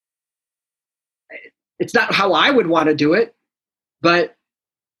 it's not how I would want to do it,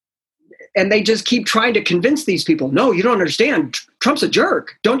 and they just keep trying to convince these people, no, you don't understand. Trump's a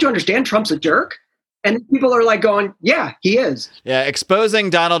jerk. Don't you understand Trump's a jerk? And people are like going, yeah, he is. Yeah,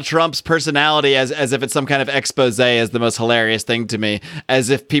 exposing Donald Trump's personality as if it's some kind of expose is the most hilarious thing to me, as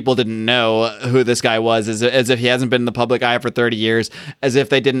if people didn't know who this guy was, as if he hasn't been in the public eye for 30 years, as if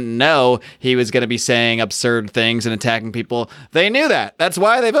they didn't know he was going to be saying absurd things and attacking people. They knew that. That's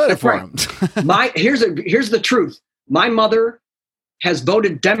why they voted for him. Here's the truth. My mother has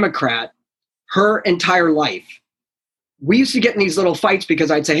voted Democrat her entire life. We used to get in these little fights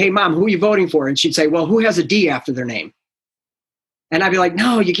because I'd say, hey, Mom, who are you voting for? And she'd say, well, who has a D after their name? And I'd be like,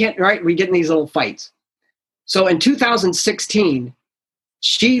 no, you can't, right? We get in these little fights. So in 2016,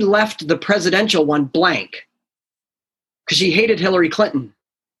 she left the presidential one blank because she hated Hillary Clinton,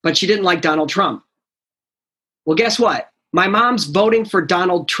 but she didn't like Donald Trump. Well, guess what? My mom's voting for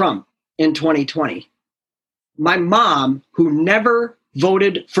Donald Trump in 2020. My mom, who never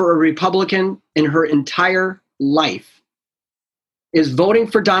voted for a Republican in her entire life, is voting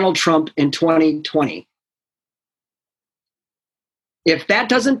for Donald Trump in 2020. If that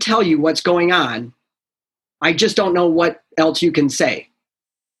doesn't tell you what's going on, I just don't know what else you can say.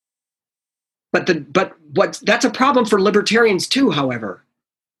 But that's a problem for libertarians too, however,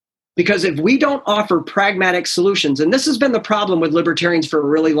 because if we don't offer pragmatic solutions, and this has been the problem with libertarians for a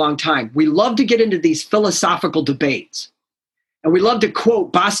really long time, we love to get into these philosophical debates, and we love to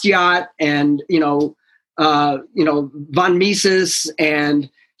quote Bastiat and von Mises and,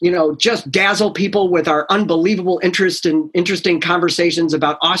 just dazzle people with our unbelievable interest in interesting conversations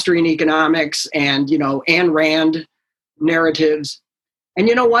about Austrian economics and, Ayn Rand narratives. And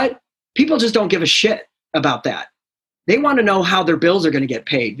you know what? People just don't give a shit about that. They want to know how their bills are going to get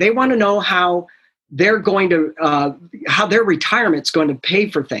paid. They want to know how they're going to, how their retirement's going to pay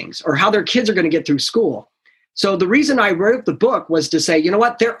for things, or how their kids are going to get through school. So the reason I wrote the book was to say, you know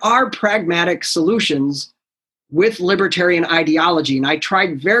what, there are pragmatic solutions with libertarian ideology. And I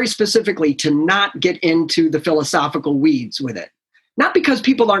tried very specifically to not get into the philosophical weeds with it. Not because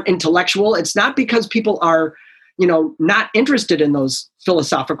people aren't intellectual. It's not because people are, not interested in those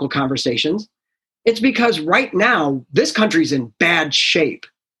philosophical conversations. It's because right now, this country's in bad shape.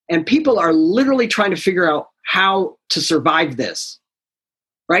 And people are literally trying to figure out how to survive this.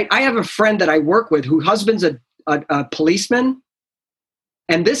 Right? I have a friend that I work with whose husband's a policeman,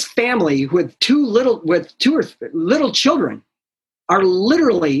 and this family with two little children are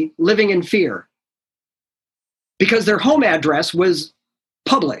literally living in fear because their home address was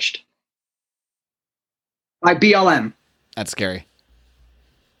published by BLM. That's scary.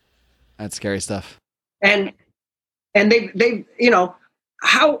 That's scary stuff. And they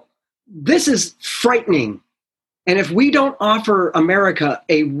how this is frightening. And if we don't offer America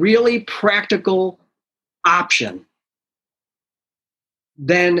a really practical option,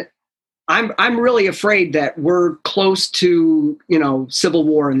 then I'm really afraid that we're close to, civil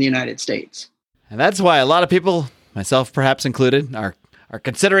war in the United States. And that's why a lot of people, myself perhaps included, are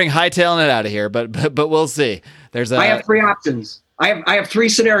considering hightailing it out of here. But we'll see. I have three options. I have three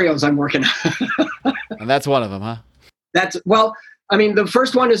scenarios I'm working on. And that's one of them, huh? The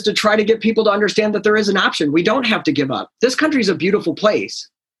first one is to try to get people to understand that there is an option. We don't have to give up. This country's a beautiful place.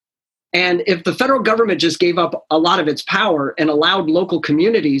 And if the federal government just gave up a lot of its power and allowed local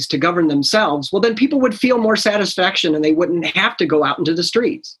communities to govern themselves, well, then people would feel more satisfaction and they wouldn't have to go out into the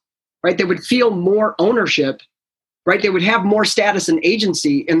streets, right? They would feel more ownership, right? They would have more status and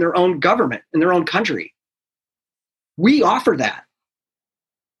agency in their own government, in their own country. We offer that.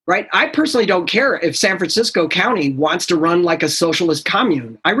 Right? I personally don't care if San Francisco County wants to run like a socialist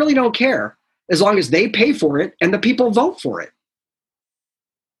commune. I really don't care, as long as they pay for it and the people vote for it.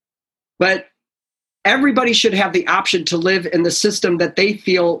 But everybody should have the option to live in the system that they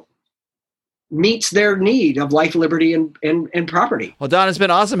feel meets their need of life, liberty, and property. Well, Don, it's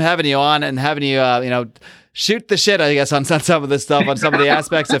been awesome having you on and having you, shoot the shit, I guess, on some of this stuff, on some of the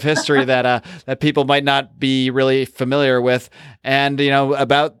aspects of history that people might not be really familiar with. And,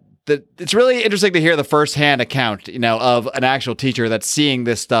 it's really interesting to hear the firsthand account, of an actual teacher that's seeing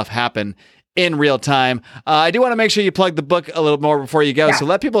this stuff happen in real time. I do want to make sure you plug the book a little more before you go. Yeah. So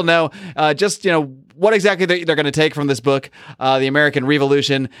let people know what exactly they're going to take from this book, The American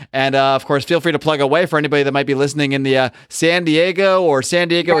Revolution. And of course, feel free to plug away for anybody that might be listening in the San Diego or San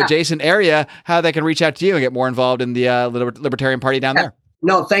Diego adjacent area, how they can reach out to you and get more involved in the Libertarian Party down there.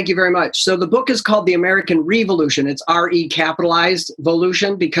 No, thank you very much. So the book is called The American Revolution. It's R-E capitalized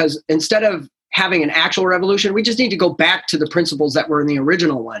volution, because instead of having an actual revolution, we just need to go back to the principles that were in the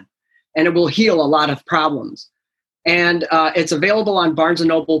original one, and it will heal a lot of problems. And it's available on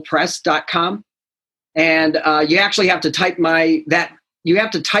barnesandnoblepress.com. And you actually have to type you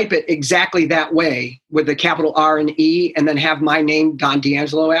have to type it exactly that way with the capital R and E, and then have my name, Don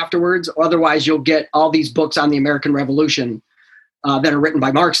D'Angelo, afterwards. Otherwise, you'll get all these books on the American Revolution that are written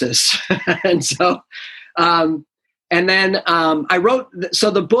by Marxists. And so, and then I wrote, so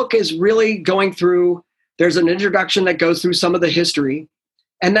the book is really going through, there's an introduction that goes through some of the history.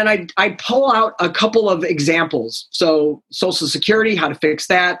 And then I pull out a couple of examples. So Social Security, how to fix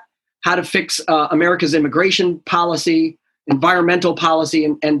that, how to fix America's immigration policy, environmental policy,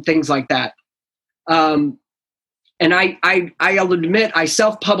 and things like that. And I'll admit I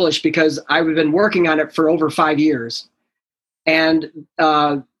self-published because I've been working on it for over 5 years. And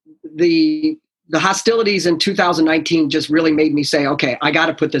the hostilities in 2019 just really made me say, okay, I got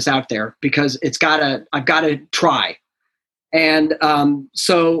to put this out there because I've got to try. And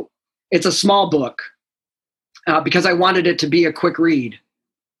so it's a small book because I wanted it to be a quick read.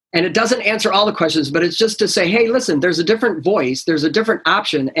 And it doesn't answer all the questions, but it's just to say, hey, listen, there's a different voice, there's a different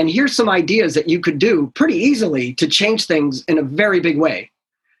option, and here's some ideas that you could do pretty easily to change things in a very big way.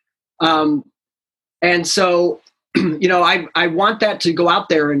 And so, I want that to go out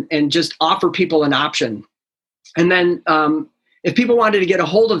there and just offer people an option. And then if people wanted to get a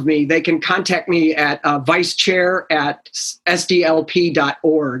hold of me, they can contact me at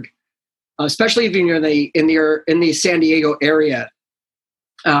vicechair@sdlp.org, especially if you're in the San Diego area.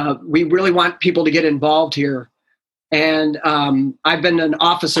 We really want people to get involved here. And I've been an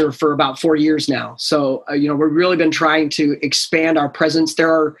officer for about 4 years now. So, we've really been trying to expand our presence.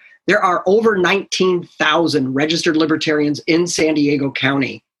 There are over 19,000 registered libertarians in San Diego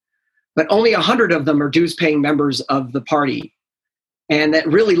County, but only 100 of them are dues-paying members of the party. And that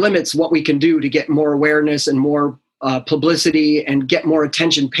really limits what we can do to get more awareness and more publicity and get more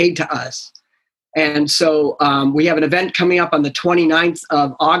attention paid to us. And so we have an event coming up on the 29th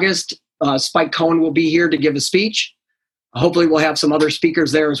of August. Spike Cohen will be here to give a speech. Hopefully we'll have some other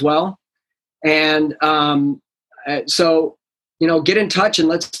speakers there as well. And so, get in touch and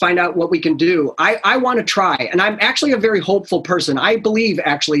let's find out what we can do. I want to try. And I'm actually a very hopeful person. I believe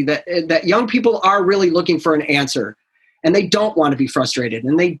actually that young people are really looking for an answer, and they don't want to be frustrated,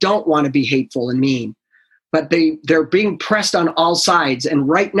 and they don't want to be hateful and mean. But they're being pressed on all sides. And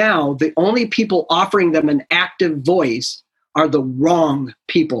right now, the only people offering them an active voice are the wrong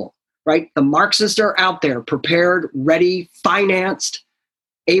people, right? The Marxists are out there, prepared, ready, financed,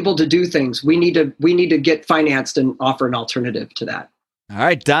 able to do things. We need to get financed and offer an alternative to that. All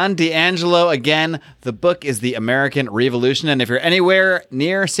right, Don D'Angelo again. The book is The American Revolution. And if you're anywhere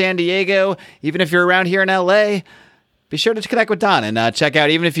near San Diego, even if you're around here in LA, be sure to connect with Don and check out,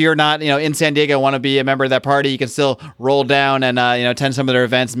 even if you're not, in San Diego, want to be a member of that party, you can still roll down and, attend some of their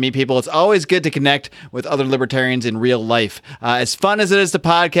events and meet people. It's always good to connect with other libertarians in real life. As fun as it is to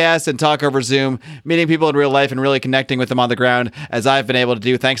podcast and talk over Zoom, meeting people in real life and really connecting with them on the ground, as I've been able to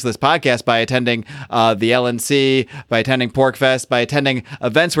do thanks to this podcast by attending the LNC, by attending PorcFest, by attending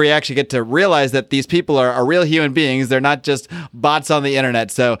events where you actually get to realize that these people are real human beings. They're not just bots on the internet.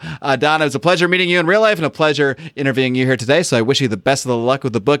 So, Don, it was a pleasure meeting you in real life and a pleasure interviewing you here today. So I wish you the best of the luck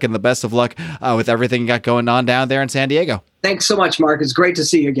with the book and the best of luck with everything you got going on down there in San Diego. Thanks so much, Mark. It's great to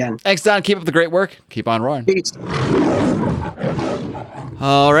see you again. Thanks, Don. Keep up the great work. Keep on roaring. Peace.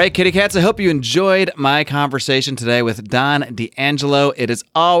 All right, kitty cats, I hope you enjoyed my conversation today with Don D'Angelo. It is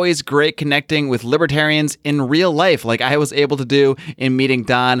always great connecting with libertarians in real life, like I was able to do in meeting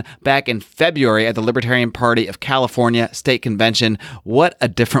Don back in February at the Libertarian Party of California State Convention. What a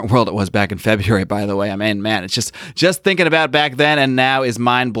different world it was back in February, by the way. I mean, man, it's just thinking about back then and now is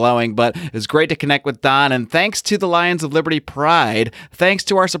mind-blowing, but it was great to connect with Don, and thanks to the Lions of Liberty Pride, thanks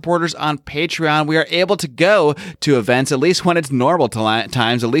to our supporters on Patreon, we are able to go to events, at least when it's normal times,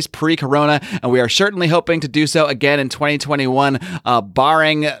 at least pre-corona, and we are certainly hoping to do so again in 2021,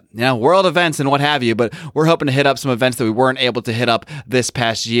 barring world events and what have you, but we're hoping to hit up some events that we weren't able to hit up this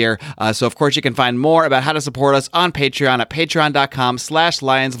past year. So of course you can find more about how to support us on Patreon at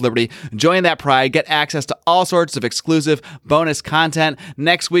patreon.com/Lions of Liberty. Join that pride, get access to all sorts of exclusive bonus content.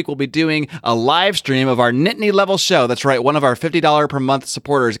 Next week we'll be doing a live stream of our Nittany level show. That's right, one of our $50 per month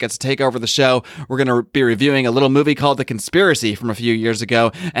supporters gets to take over the show. We're going to be reviewing a little movie called The Conspiracy from a few years years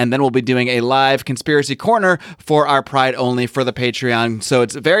ago. And then we'll be doing a live Conspiracy Corner for our Pride only for the Patreon. So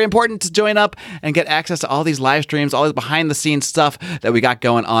it's very important to join up and get access to all these live streams, all this behind the scenes stuff that we got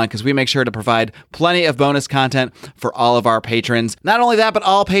going on, because we make sure to provide plenty of bonus content for all of our patrons. Not only that, but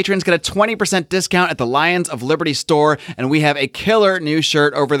all patrons get a 20% discount at the Lions of Liberty store, and we have a killer new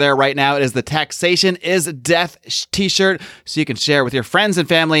shirt over there right now. It is the Taxation is Death t-shirt, so you can share with your friends and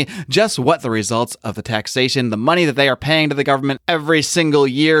family just what the results of the taxation, the money that they are paying to the government every single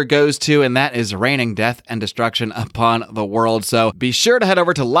year goes to, and that is raining death and destruction upon the world. So be sure to head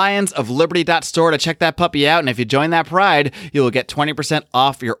over to lionsofliberty.store to check that puppy out, and if you join that Pride, you will get 20%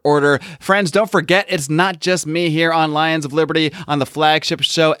 off your order. Friends, don't forget, it's not just me here on Lions of Liberty on the flagship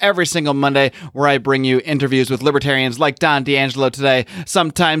show every single Monday, where I bring you interviews with libertarians like Don D'Angelo today,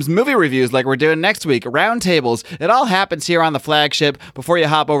 sometimes movie reviews like we're doing next week, roundtables. It all happens here on the flagship before you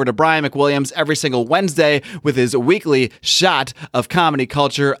hop over to Brian McWilliams every single Wednesday with his weekly shot of comedy,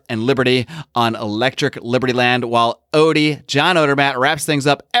 culture, and liberty on Electric Liberty Land, while Odie, John Odermatt, wraps things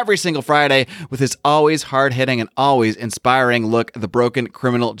up every single Friday with his always hard-hitting and always inspiring look at the broken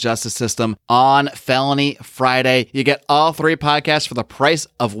criminal justice system on Felony Friday. You get all three podcasts for the price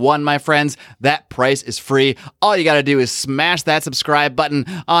of one, my friends. That price is free. All you got to do is smash that subscribe button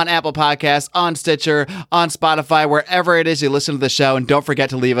on Apple Podcasts, on Stitcher, on Spotify, wherever it is you listen to the show. And don't forget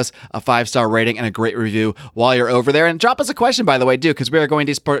to leave us a 5-star rating and a great review while you're over there. And drop us a question, by the way, too, because we are going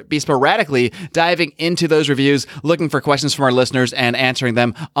to be sporadically diving into those reviews, looking for questions from our listeners and answering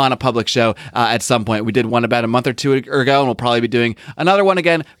them on a public show at some point. We did one about a month or two ago, and we'll probably be doing another one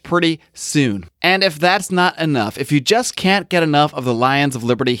again pretty soon. And if that's not enough, if you just can't get enough of the Lions of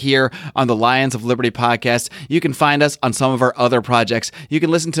Liberty here on the Lions of Liberty podcast, you can find us on some of our other projects. You can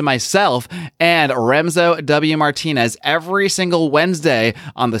listen to myself and Remzo W. Martinez every single Wednesday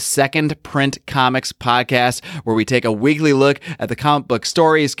on the Second Print Comics podcast, where we take a weekly look at the comic book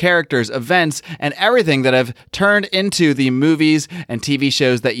stories, characters, events, and everything that have turned into the movies and TV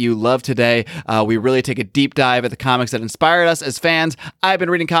shows that you love today. We really take a deep dive at the comics that inspired us as fans. I've been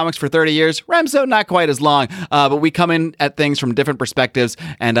reading comics for 30 years. Remzo, not quite as long, but we come in at things from different perspectives,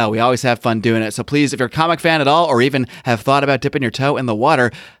 and we always have fun doing it. So please, if you're a comic fan at all, or even have thought about dipping your toe in the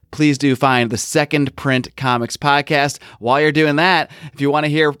water, please do find the Second Print Comics podcast. While you're doing that, if you want to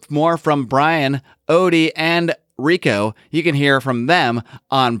hear more from Brian, Odie, and Rico, you can hear from them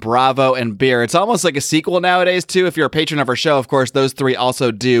on Bravo and Beer. It's almost like a sequel nowadays, too. If you're a patron of our show, of course, those three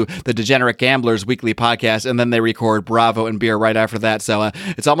also do the Degenerate Gamblers weekly podcast, and then they record Bravo and Beer right after that. So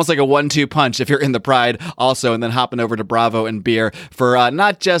it's almost like a 1-2 punch if you're in the Pride also, and then hopping over to Bravo and Beer for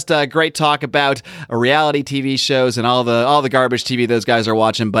not just great talk about reality TV shows and all the garbage TV those guys are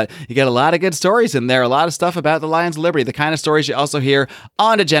watching, but you get a lot of good stories in there, a lot of stuff about the Lions of Liberty, the kind of stories you also hear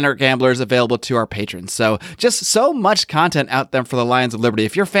on Degenerate Gamblers available to our patrons. So just so much content out there for the Lions of Liberty.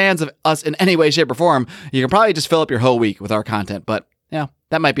 If you're fans of us in any way, shape, or form, you can probably just fill up your whole week with our content, but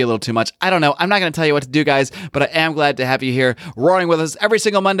that might be a little too much. I don't know. I'm not going to tell you what to do, guys, but I am glad to have you here roaring with us every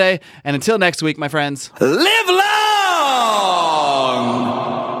single Monday. And until next week, my friends, live long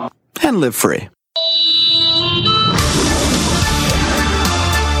and live free.